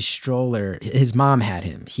carrying his stroller. His mom had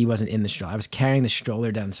him. He wasn't in the stroller. I was carrying the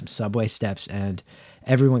stroller down some subway steps, and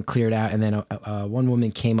everyone cleared out. And then one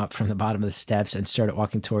woman came up from the bottom of the steps and started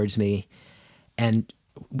walking towards me. And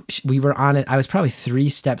we were on it. I was probably 3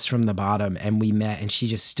 steps from the bottom, and we met, and she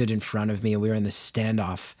just stood in front of me, and we were in this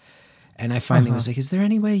standoff. And I finally was like, is there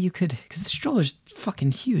any way you could, because the stroller's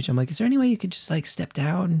fucking huge. I'm like, is there any way you could just like step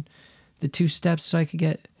down the 2 steps so I could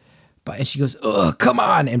get... But, and she goes, "Oh, come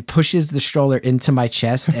on," and pushes the stroller into my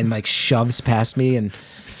chest and like shoves past me. And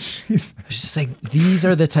it's just like, these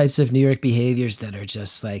are the types of New York behaviors that are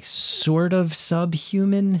just like sort of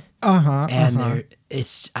subhuman. And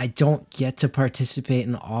I don't get to participate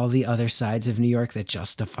in all the other sides of New York that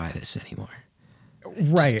justify this anymore.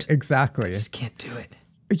 Right, exactly. I just can't do it.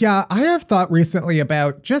 Yeah, I have thought recently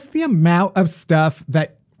about just the amount of stuff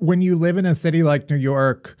that when you live in a city like New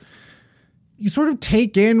York, you sort of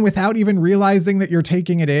take in without even realizing that you're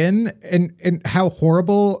taking it in, and how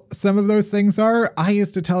horrible some of those things are. I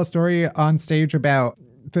used to tell a story on stage about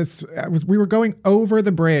this. We were going over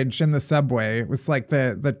the bridge in the subway. It was like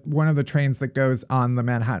the one of the trains that goes on the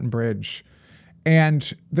Manhattan Bridge.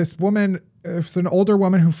 And this woman, it was an older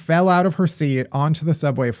woman who fell out of her seat onto the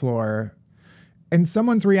subway floor. And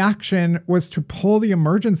someone's reaction was to pull the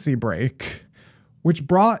emergency brake, which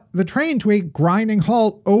brought the train to a grinding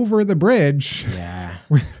halt over the bridge. Yeah.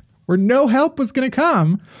 Where no help was going to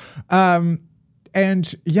come.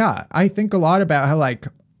 And yeah, I think a lot about how, like,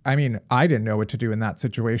 I mean, I didn't know what to do in that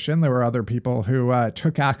situation. There were other people who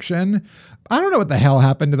took action. I don't know what the hell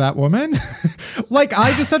happened to that woman. Like,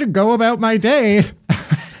 I just had to go about my day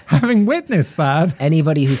having witnessed that.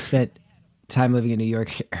 Anybody who spent time living in New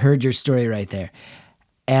York heard your story right there.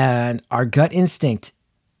 And our gut instinct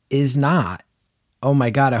is not, oh my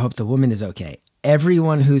God, I hope the woman is okay.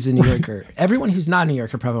 Everyone who's a New Yorker, everyone who's not a New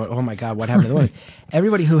Yorker probably went, oh my God, what happened to the woman?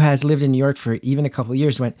 Everybody who has lived in New York for even a couple of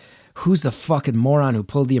years went, who's the fucking moron who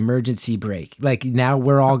pulled the emergency brake? Like, now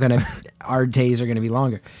we're all going to, our days are going to be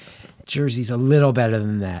longer. Jersey's a little better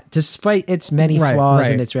than that. Despite its many flaws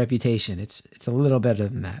and its reputation, it's a little better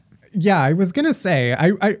than that. Yeah, I was going to say,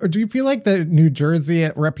 I do you feel like the New Jersey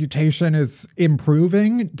reputation is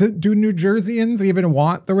improving? Do New Jerseyans even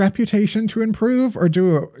want the reputation to improve, or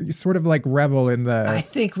do you sort of like revel in the... I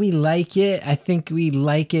think we like it. I think we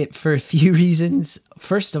like it for a few reasons.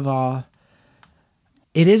 First of all,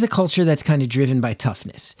 it is a culture that's kind of driven by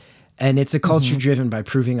toughness. And it's a culture driven by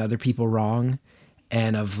proving other people wrong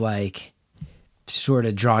and of like sort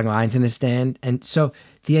of drawing lines in the sand. And so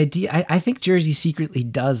the idea, I think Jersey secretly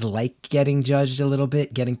does like getting judged a little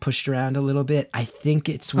bit, getting pushed around a little bit. I think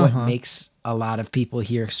it's what makes a lot of people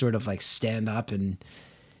here sort of like stand up and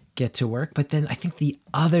get to work. But then I think the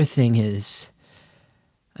other thing is,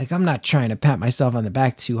 like, I'm not trying to pat myself on the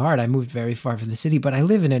back too hard. I moved very far from the city, but I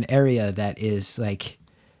live in an area that is like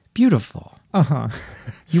beautiful.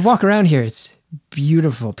 You walk around here, it's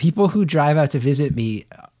beautiful. People who drive out to visit me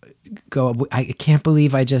go, I can't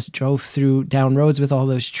believe I just drove down roads with all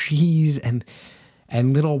those trees and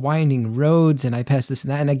little winding roads, and I passed this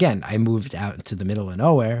and that. And again, I moved out into the middle of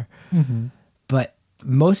nowhere. But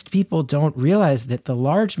most people don't realize that the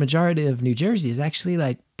large majority of New Jersey is actually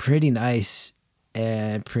like pretty nice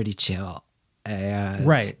and pretty chill.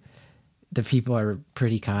 And the people are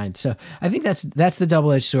pretty kind. So I think that's the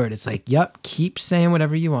double-edged sword. It's like, yep, keep saying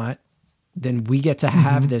whatever you want. Then we get to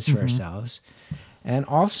have this for ourselves. And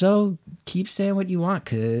also keep saying what you want.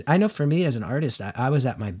 Because I know for me as an artist, I was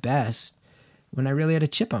at my best when I really had a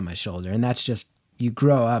chip on my shoulder. And that's just, you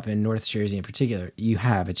grow up in North Jersey in particular, you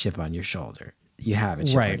have a chip on your shoulder. You have a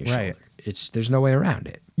chip on your shoulder. There's no way around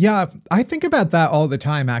it. Yeah, I think about that all the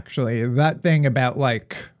time, actually. That thing about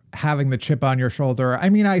like having the chip on your shoulder. I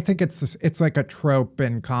mean, I think it's like a trope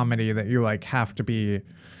in comedy that you like have to be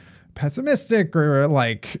pessimistic or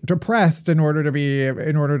like depressed in order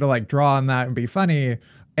to like draw on that and be funny.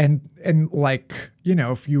 And like, you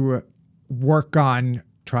know, if you work on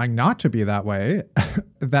trying not to be that way,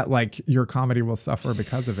 that like your comedy will suffer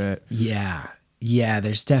because of it. Yeah,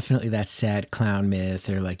 there's definitely that sad clown myth,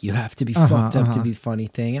 or like you have to be fucked up to be funny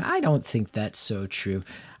thing. And I don't think that's so true.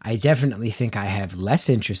 I definitely think I have less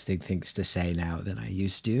interesting things to say now than I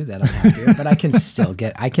used to, that I'm happier, but I can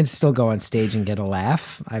still go on stage and get a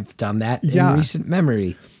laugh. I've done that in recent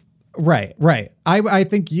memory. Right. I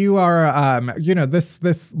think you are, you know,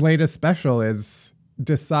 this latest special is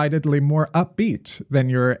decidedly more upbeat than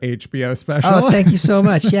your HBO special. Oh, thank you so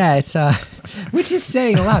much. Yeah, it's which is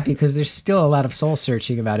saying a lot, because there's still a lot of soul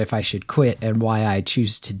searching about if I should quit and why I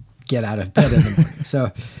choose to get out of bed in the morning.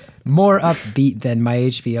 So more upbeat than my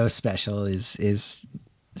HBO special is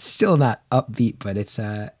still not upbeat, but it's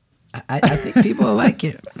I think people like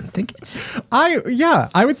it.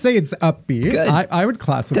 I would say it's upbeat. Good. I would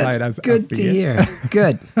classify it as good upbeat. to hear.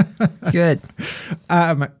 Good.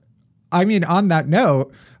 I mean, on that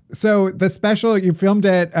note, so the special, you filmed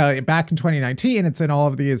it back in 2019. It's in all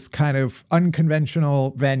of these kind of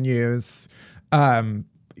unconventional venues.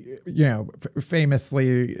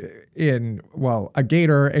 Famously in, a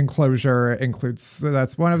gator enclosure includes, so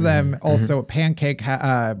that's one of them. Also a pancake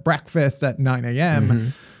breakfast at 9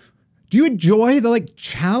 a.m. Do you enjoy the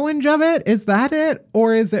challenge of it? Is that it?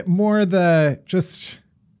 Or is it more the just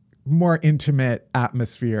more intimate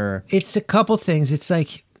atmosphere? It's a couple things. It's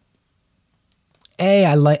like,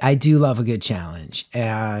 I do love a good challenge.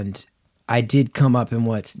 And I did come up in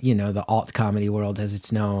what's, the alt comedy world as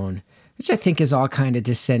it's known, which I think is all kind of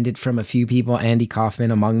descended from a few people, Andy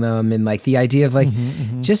Kaufman among them. And the idea of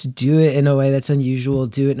just do it in a way that's unusual,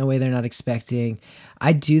 do it in a way they're not expecting.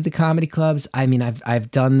 I do the comedy clubs. I mean, I've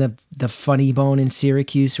done the Funny Bone in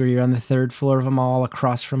Syracuse where you're on the 3rd floor of a mall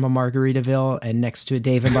across from a Margaritaville and next to a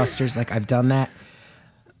Dave & Buster's. I've done that.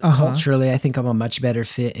 Culturally, I think I'm a much better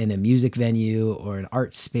fit in a music venue or an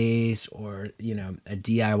art space or, a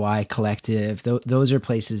DIY collective. Those are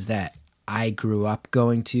places that I grew up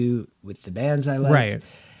going to with the bands I liked. Right.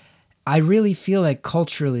 I really feel like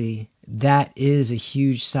culturally that is a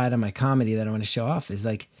huge side of my comedy that I want to show off is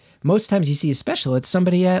most times you see a special, it's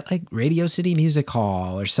somebody at Radio City Music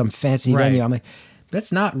Hall or some fancy venue. I'm like,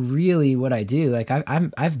 that's not really what I do.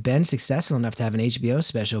 I've been successful enough to have an HBO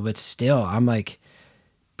special, but still I'm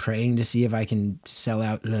praying to see if I can sell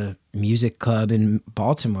out the music club in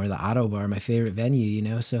Baltimore, the Otto Bar, my favorite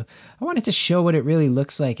venue, So I wanted to show what it really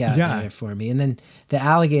looks like out there for me. And then the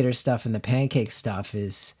alligator stuff and the pancake stuff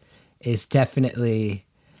is definitely,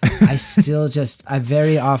 I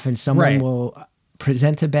very often someone will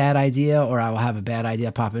present a bad idea or I will have a bad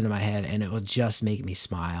idea pop into my head and it will just make me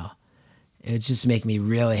smile. It would just make me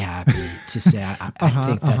really happy to say, I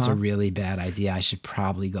think that's a really bad idea. I should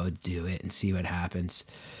probably go do it and see what happens.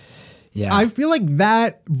 Yeah. I feel like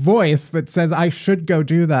that voice that says I should go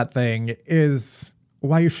do that thing is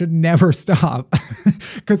why you should never stop.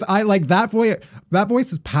 Because I like that voice. That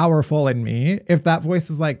voice is powerful in me. If that voice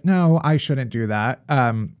is no, I shouldn't do that.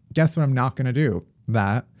 Guess what I'm not going to do?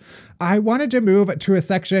 That. I wanted to move to a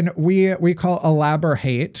section we call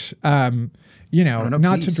Elaborate.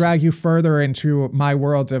 Not to drag you further into my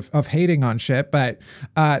world of hating on shit, but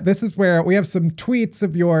this is where we have some tweets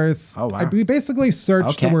of yours. Oh, wow. We basically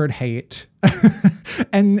searched the word hate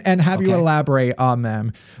and have you elaborate on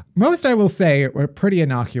them. Most, I will say, were pretty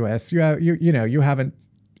innocuous. You haven't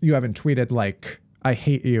tweeted I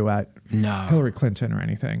hate you at Hillary Clinton or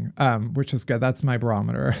anything, which is good. That's my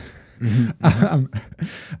barometer.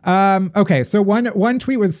 Okay, so one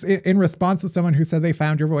tweet was in response to someone who said they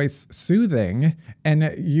found your voice soothing,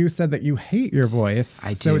 and you said that you hate your voice. I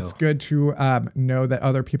do. So it's good to know that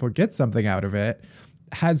other people get something out of it.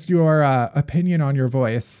 Has your opinion on your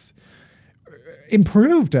voice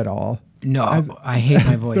improved at all? No, I hate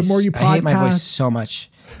my voice. The more you podcast, I hate my voice so much.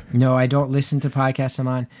 No, I don't listen to podcasts I'm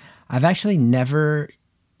on. I've actually never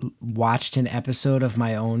watched an episode of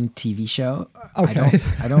my own TV show. Okay.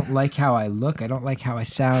 I don't like how I look. I don't like how I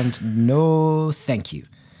sound. No, thank you.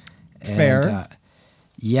 Fair.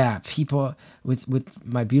 People with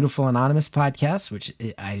my beautiful anonymous podcast, which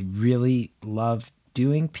I really love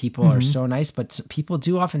doing. People are so nice, but people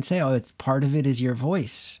do often say, "Oh, it's part of it is your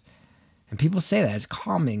voice," and people say that it's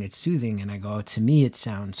calming, it's soothing, and I go, to me, it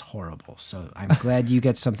sounds horrible. So I'm glad you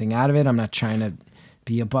get something out of it. I'm not trying to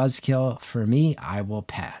be a buzzkill. For me, I will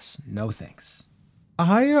pass. No thanks.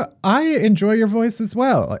 I enjoy your voice as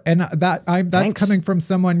well, and that's Thanks. coming from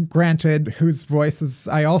someone, granted, whose voice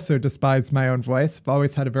I also despise my own voice. I've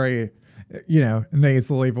always had a very,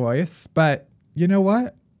 nasally voice, but you know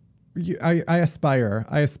what? I aspire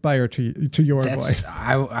to your voice.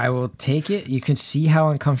 I will take it. You can see how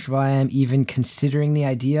uncomfortable I am even considering the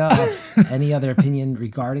idea of any other opinion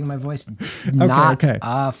regarding my voice. Not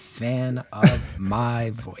a fan of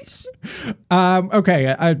my voice. Okay,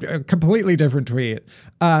 a completely different tweet.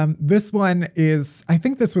 This one is, I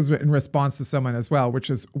think this was in response to someone as well, which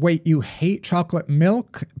is, wait, you hate chocolate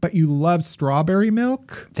milk, but you love strawberry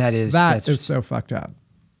milk? That is so fucked up.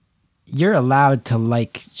 You're allowed to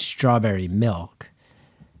like strawberry milk.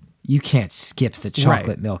 You can't skip the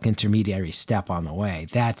chocolate milk intermediary step on the way.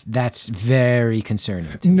 That's very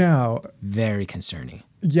concerning to me. No. Very concerning.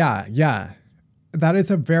 Yeah. That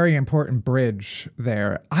is a very important bridge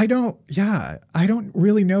there. I don't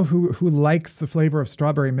really know who likes the flavor of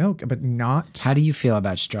strawberry milk, but not How do you feel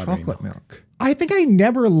about strawberry chocolate milk. I think I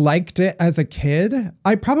never liked it as a kid.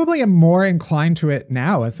 I probably am more inclined to it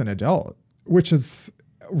now as an adult, which is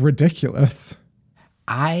ridiculous.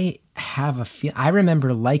 I have a feel. I'm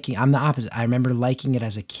the opposite. I remember liking it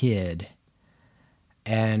as a kid.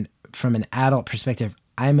 And from an adult perspective,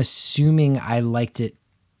 I'm assuming I liked it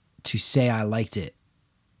to say I liked it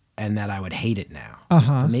and that I would hate it now.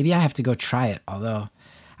 Uh-huh. But maybe I have to go try it. Although,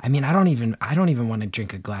 I mean, I don't even want to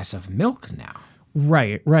drink a glass of milk now.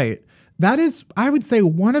 Right. That is, I would say,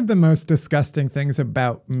 one of the most disgusting things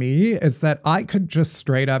about me is that I could just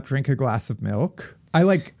straight up drink a glass of milk.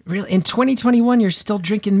 Really? In 2021, you're still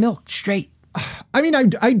drinking milk straight? I mean,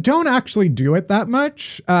 I don't actually do it that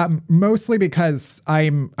much, mostly because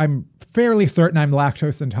I'm fairly certain I'm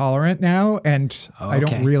lactose intolerant now, and I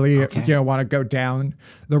don't really want to go down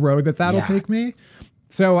the road that'll take me.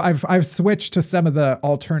 So I've switched to some of the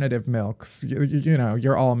alternative milks, you know,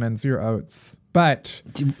 your almonds, your oats. But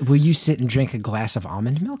will you sit and drink a glass of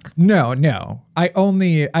almond milk? No. I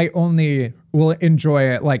only will enjoy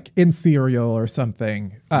it like in cereal or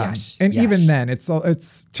something. Even then, it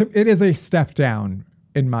is a step down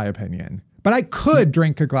in my opinion. But I could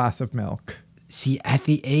drink a glass of milk. See, at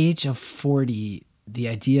the age of 40, the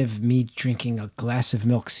idea of me drinking a glass of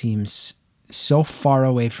milk seems so far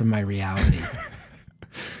away from my reality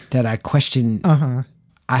that I question.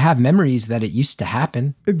 I have memories that it used to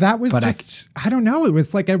happen. That was I don't know. It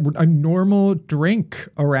was like a normal drink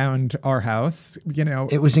around our house, you know.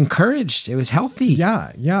 It was encouraged. It was healthy.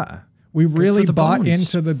 Yeah. We really bought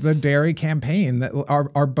into the dairy campaign that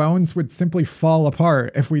our bones would simply fall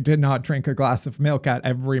apart if we did not drink a glass of milk at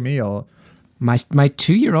every meal. My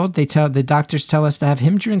 2-year-old, the doctors tell us to have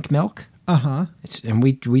him drink milk. And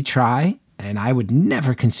we try, and I would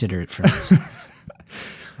never consider it for myself.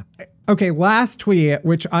 Okay, last tweet,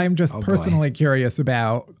 which I'm just personally curious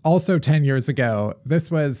about, also 10 years ago.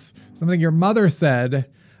 This was something your mother said,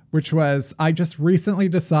 which was, I just recently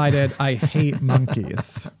decided I hate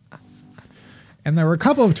monkeys. And there were a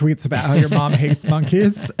couple of tweets about how your mom hates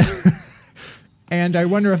monkeys. And I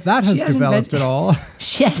wonder if that has developed at all.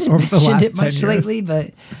 She hasn't mentioned it much lately,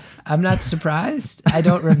 but I'm not surprised. I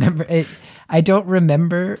don't remember it. I don't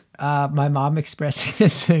remember my mom expressing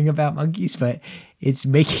this thing about monkeys, but it's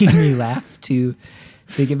making me laugh to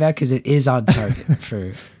think about because it is on target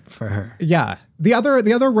for her. Yeah. The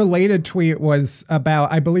other related tweet was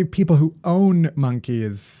about, I believe, people who own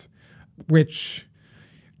monkeys, which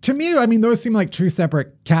to me, I mean, those seem like two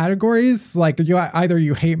separate categories. Like either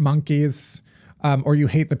you hate monkeys or you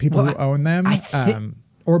hate the people who own them.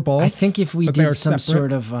 Or both. I think if we did some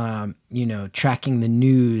sort of, tracking the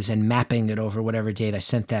news and mapping it over whatever date I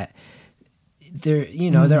sent that,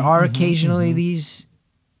 there are occasionally these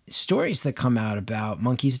stories that come out about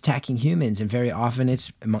monkeys attacking humans, and very often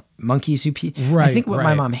it's monkeys who. I think what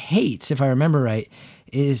my mom hates, if I remember right,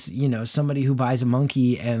 is somebody who buys a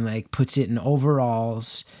monkey and like puts it in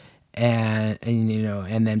overalls and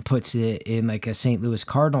then puts it in like a St. Louis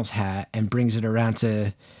Cardinals hat and brings it around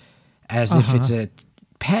to as if it's a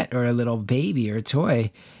pet or a little baby or a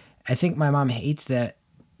toy. I think my mom hates that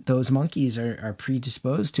those monkeys are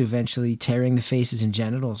predisposed to eventually tearing the faces and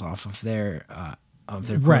genitals off of their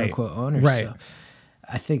quote unquote owners. Right. So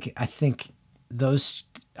I think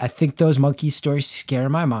those monkey stories scare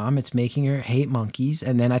my mom. It's making her hate monkeys,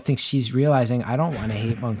 and then I think she's realizing I don't want to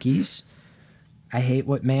hate monkeys. I hate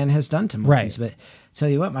what man has done to monkeys. Right. But tell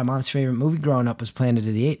you what, my mom's favorite movie growing up was Planet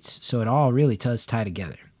of the Apes, so it all really does tie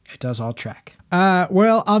together. It does all track.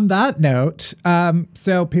 Well, on that note,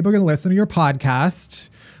 so people can listen to your podcast.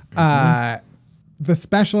 The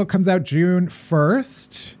special comes out June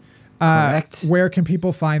 1st. Correct. Where can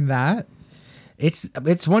people find that?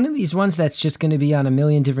 It's one of these ones that's just going to be on a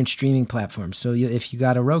million different streaming platforms. So if you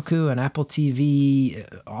got a Roku, an Apple TV,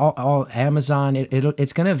 all Amazon,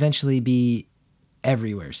 it's going to eventually be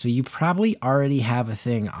everywhere. So you probably already have a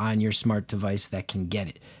thing on your smart device that can get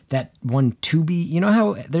it. That one Tubi, you know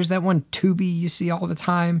how there's that one Tubi you see all the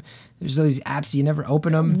time? There's those apps, you never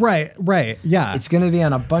open them. Right, yeah. It's going to be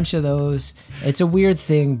on a bunch of those. It's a weird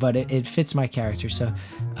thing, but it fits my character. So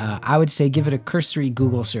I would say give it a cursory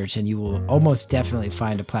Google search and you will almost definitely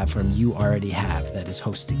find a platform you already have that is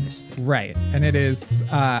hosting this thing. Right, and it is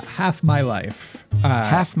Half My Life.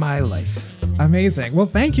 Half My Life. Amazing. Well,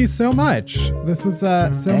 thank you so much. This was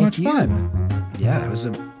so much fun. Yeah, that was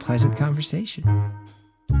a pleasant conversation.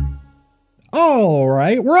 All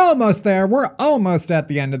right, we're almost there. We're almost at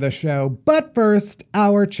the end of the show. But first,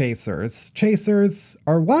 our chasers. Chasers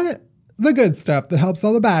are what? the good stuff that helps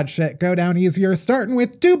all the bad shit go down easier, starting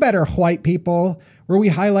with Do Better White People, where we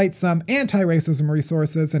highlight some anti-racism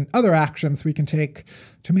resources and other actions we can take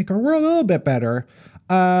to make our world a little bit better.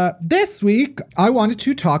 This week, I wanted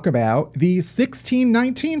to talk about the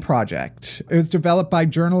 1619 Project. It was developed by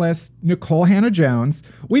journalist Nicole Hannah-Jones.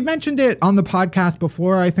 We mentioned it on the podcast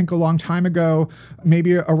before, I think a long time ago,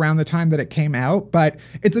 maybe around the time that it came out, but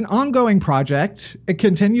it's an ongoing project. It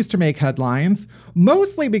continues to make headlines,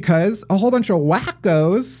 mostly because a whole bunch of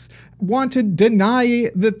wackos want to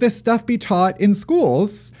deny that this stuff be taught in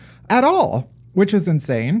schools at all, which is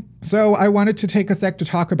insane. So I wanted to take a sec to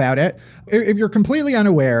talk about it. If you're completely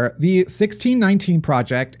unaware, the 1619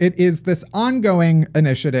 Project, it is this ongoing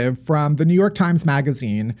initiative from the New York Times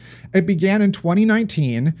Magazine. It began in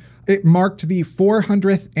 2019. It marked the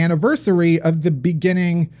 400th anniversary of the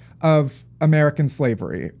beginning of American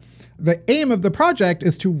slavery. The aim of the project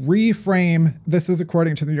is to reframe, this is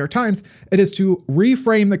according to the New York Times, it is to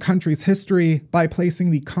reframe the country's history by placing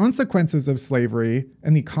the consequences of slavery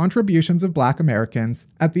and the contributions of Black Americans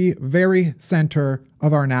at the very center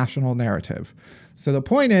of our national narrative. So the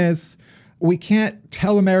point is, we can't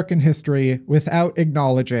tell American history without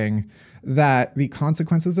acknowledging that the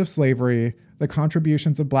consequences of slavery, the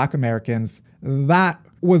contributions of Black Americans, that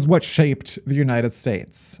was what shaped the United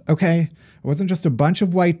States, okay? It wasn't just a bunch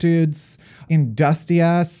of white dudes in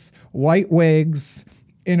dusty-ass white wigs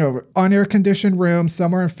in an unair-conditioned room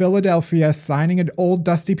somewhere in Philadelphia signing an old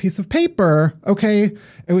dusty piece of paper, okay?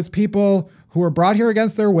 It was people who were brought here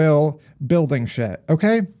against their will, building shit,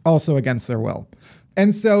 okay? Also against their will.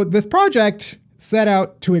 And so this project set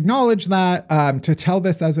out to acknowledge that, to tell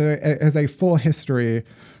this as a full history,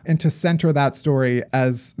 and to center that story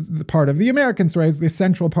as the part of the American story, as the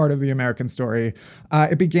central part of the American story.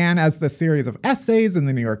 It began as the series of essays in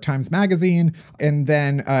the New York Times Magazine, and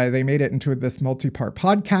then they made it into this multi-part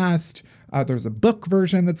podcast. There's a book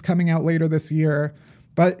version that's coming out later this year.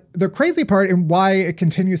 But the crazy part and why it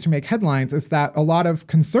continues to make headlines is that a lot of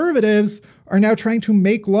conservatives are now trying to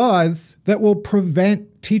make laws that will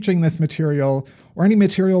prevent teaching this material or any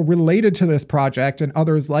material related to this project and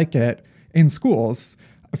others like it in schools.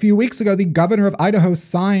 A few weeks ago, the governor of Idaho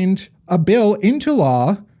signed a bill into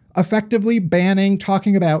law, effectively banning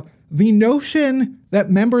talking about the notion that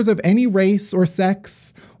members of any race or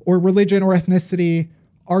sex or religion or ethnicity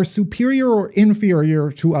are superior or inferior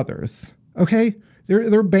to others. Okay?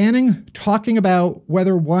 They're banning talking about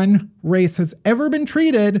whether one race has ever been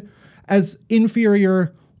treated as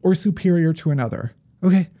inferior or superior to another.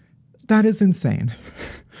 Okay? That is insane.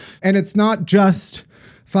 And it's not just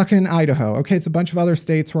fucking Idaho. Okay, it's a bunch of other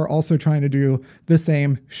states who are also trying to do the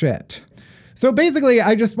same shit. So basically,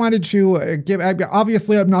 I just wanted to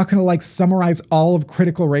obviously I'm not going to summarize all of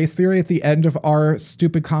critical race theory at the end of our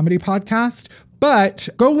stupid comedy podcast, but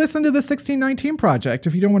go listen to the 1619 Project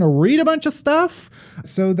if you don't want to read a bunch of stuff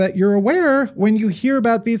so that you're aware when you hear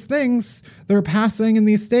about these things that are passing in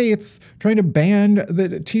these states trying to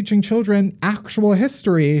ban teaching children actual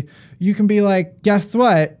history. You can be like, guess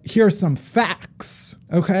what? Here's some facts.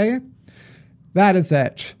 Okay? That is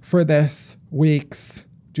it for this week's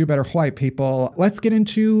Do Better White People. Let's get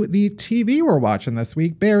into the TV we're watching this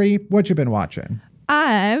week. Barry, what you been watching?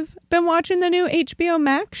 I've been watching the new HBO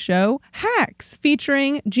Max show, Hacks,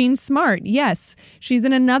 featuring Jean Smart. Yes, she's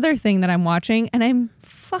in another thing that I'm watching, and I'm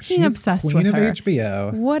fucking obsessed with her. She's queen of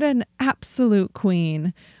HBO. What an absolute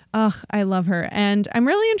queen. Ugh, I love her. And I'm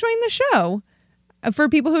really enjoying the show. For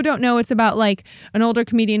people who don't know, it's about an older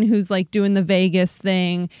comedian who's doing the Vegas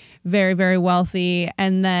thing, very, very wealthy.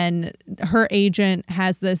 And then her agent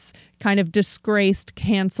has this kind of disgraced,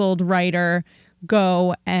 canceled writer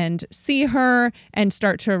go and see her and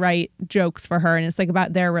start to write jokes for her. And it's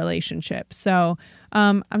about their relationship. So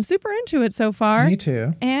I'm super into it so far. Me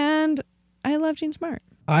too. And I love Jean Smart.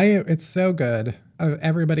 It's so good.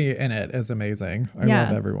 Everybody in it is amazing. I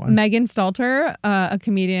love everyone. Megan Stalter, a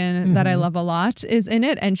comedian that I love a lot, is in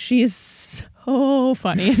it, and she's so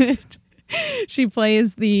funny in it. She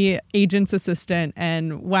plays the agent's assistant,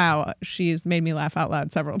 and wow, she's made me laugh out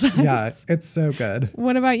loud several times. Yeah, it's so good.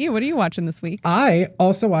 What about you? What are you watching this week? I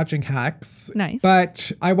also watching Hacks. Nice.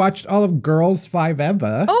 But I watched all of Girls 5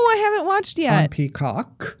 Eva. Oh, I haven't watched yet. On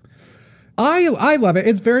Peacock. I love it.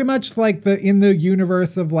 It's very much in the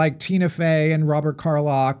universe of Tina Fey and Robert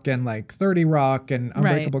Carlock and 30 Rock and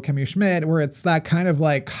Unbreakable Kimmy Schmidt, where it's that kind of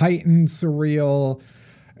heightened, surreal,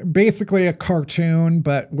 basically a cartoon,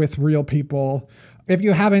 but with real people. If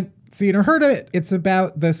you haven't seen or heard it, it's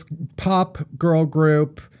about this pop girl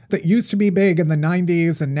group that used to be big in the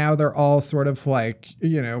 90s, and now they're all sort of I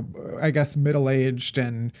guess middle-aged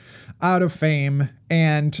and out of fame,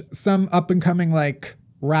 and some up-and-coming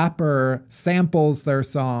rapper samples their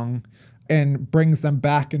song and brings them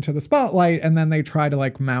back into the spotlight, and then they try to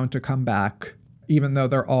like mount a comeback, even though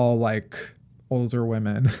they're all like older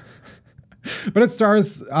women. But it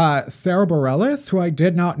stars Sarah Bareilles, who I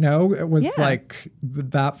did not know it was like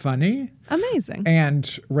that funny. Amazing.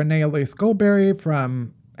 And Renee Elise Goldberry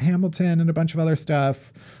from Hamilton and a bunch of other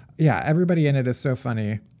stuff. Yeah, everybody in it is so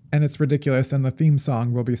funny. And it's ridiculous. And the theme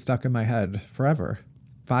song will be stuck in my head forever.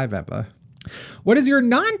 Forever. What is your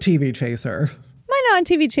non-TV chaser? My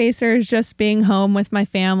non-TV chaser is just being home with my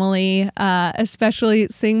family, especially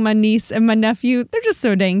seeing my niece and my nephew. They're just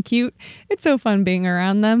so dang cute. It's so fun being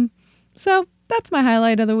around them. So that's my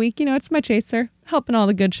highlight of the week. You know, it's my chaser, helping all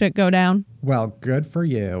the good shit go down. Well, good for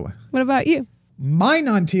you. What about you? My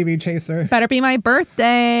non-TV chaser. Better be my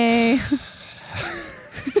birthday.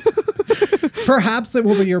 Perhaps it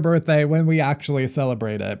will be your birthday when we actually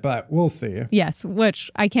celebrate it, but we'll see. Yes,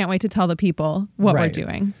 which I can't wait to tell the people what Right. we're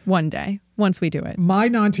doing one day, once we do it. My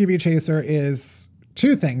non-TV chaser is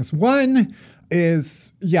two things. One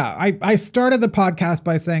is, I started the podcast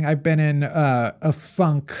by saying I've been in a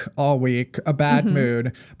funk all week, a bad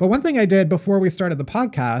mood. But one thing I did before we started the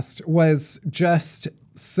podcast was just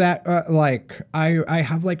set, I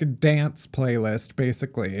have like a dance playlist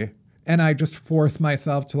basically. And I just force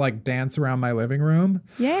myself to like dance around my living room.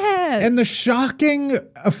 Yes. And the shocking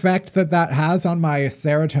effect that has on my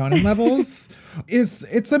serotonin levels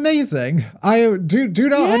it's amazing. I do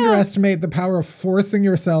not underestimate the power of forcing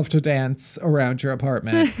yourself to dance around your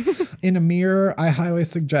apartment. In a mirror, I highly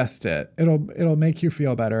suggest it. It'll make you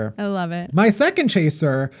feel better. I love it. My second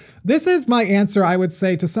chaser, this is my answer, I would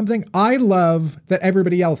say, to something I love that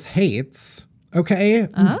everybody else hates. Okay?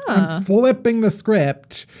 I'm flipping the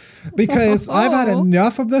script because I've had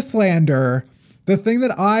enough of the slander. The thing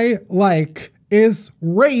that I like is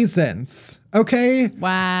raisins. Okay?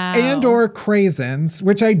 Wow. And or craisins,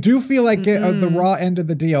 which I do feel like get the raw end of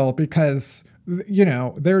the deal because, you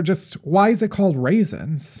know, they're just, why is it called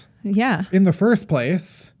raisins? Yeah. In the first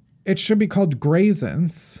place, it should be called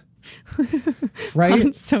graisins. Right?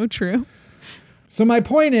 That's so true. So my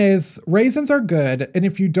point is, raisins are good. And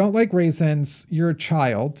if you don't like raisins, you're a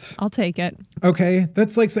child. I'll take it. Okay?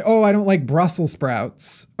 That's like say, oh, I don't like Brussels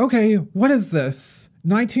sprouts. Okay, what is this?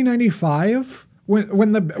 1995?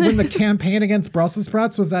 When the campaign against Brussels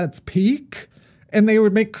sprouts was at its peak? And they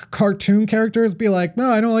would make cartoon characters be like,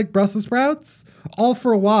 no, I don't like Brussels sprouts. All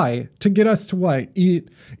for why? To get us to what? Eat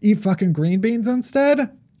fucking green beans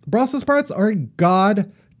instead? Brussels sprouts are a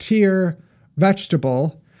god tier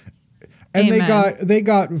vegetable. And Amen. they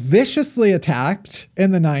got viciously attacked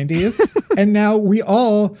in the 90s. And now we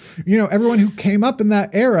all, you know, everyone who came up in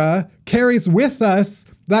that era carries with us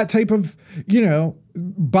that type of, you know,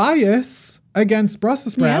 bias against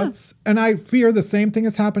Brussels sprouts. Yeah. And I fear the same thing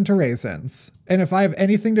has happened to raisins. And if I have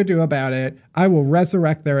anything to do about it, I will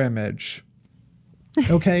resurrect their image.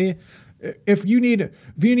 Okay? If you need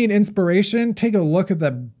inspiration, take a look at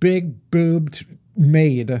the big boobed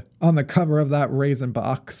maid on the cover of that raisin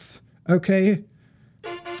box. Okay?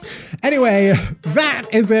 Anyway, that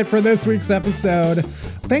is it for this week's episode.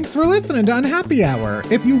 Thanks for listening to Unhappy Hour.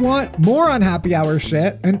 If you want more Unhappy Hour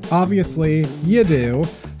shit, and obviously you do,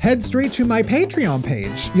 head straight to my Patreon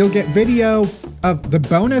page. You'll get video of the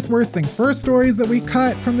bonus Worst Things First stories that we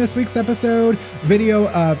cut from this week's episode, video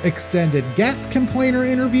of extended guest complainer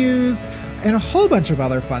interviews, and a whole bunch of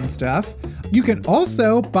other fun stuff. You can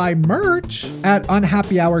also buy merch at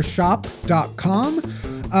unhappyhourshop.com.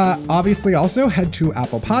 Obviously, also head to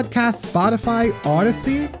Apple Podcasts, Spotify,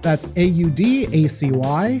 Odyssey, that's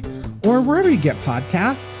AUDACY, or wherever you get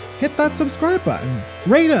podcasts. Hit that subscribe button.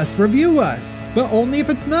 Rate us, review us, but only if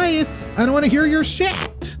it's nice. I don't want to hear your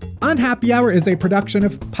shit. Unhappy Hour is a production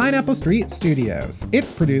of Pineapple Street Studios.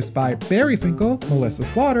 It's produced by Barry Finkel, Melissa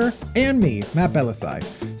Slaughter, and me, Matt Belisai.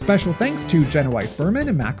 Special thanks to Jenna Weiss-Berman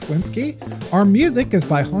and Max Linsky. Our music is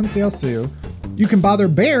by Hansel Su. You can bother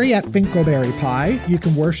Barry at Finkelberry Pie. You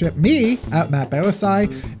can worship me at Matt Belisai.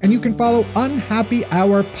 And you can follow Unhappy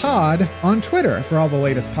Hour Pod on Twitter for all the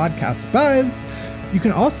latest podcast buzz. You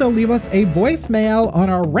can also leave us a voicemail on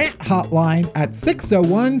our rant hotline at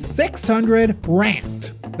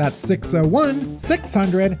 601-600-RANT. That's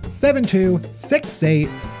 601-600-7268.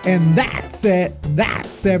 And that's it.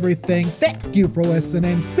 That's everything. Thank you for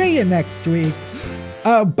listening. See you next week.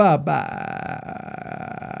 Bye-bye.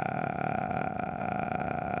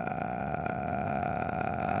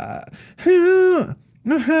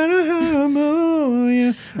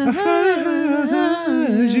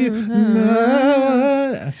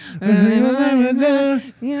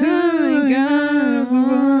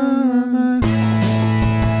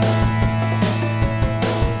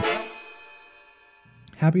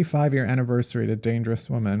 Happy 5-year anniversary to Dangerous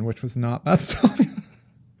Woman, which was not that song.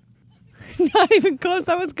 Not even close.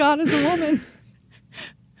 That was God as a Woman.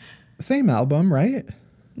 Same album, right?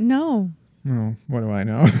 No. Oh, what do I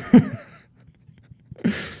know?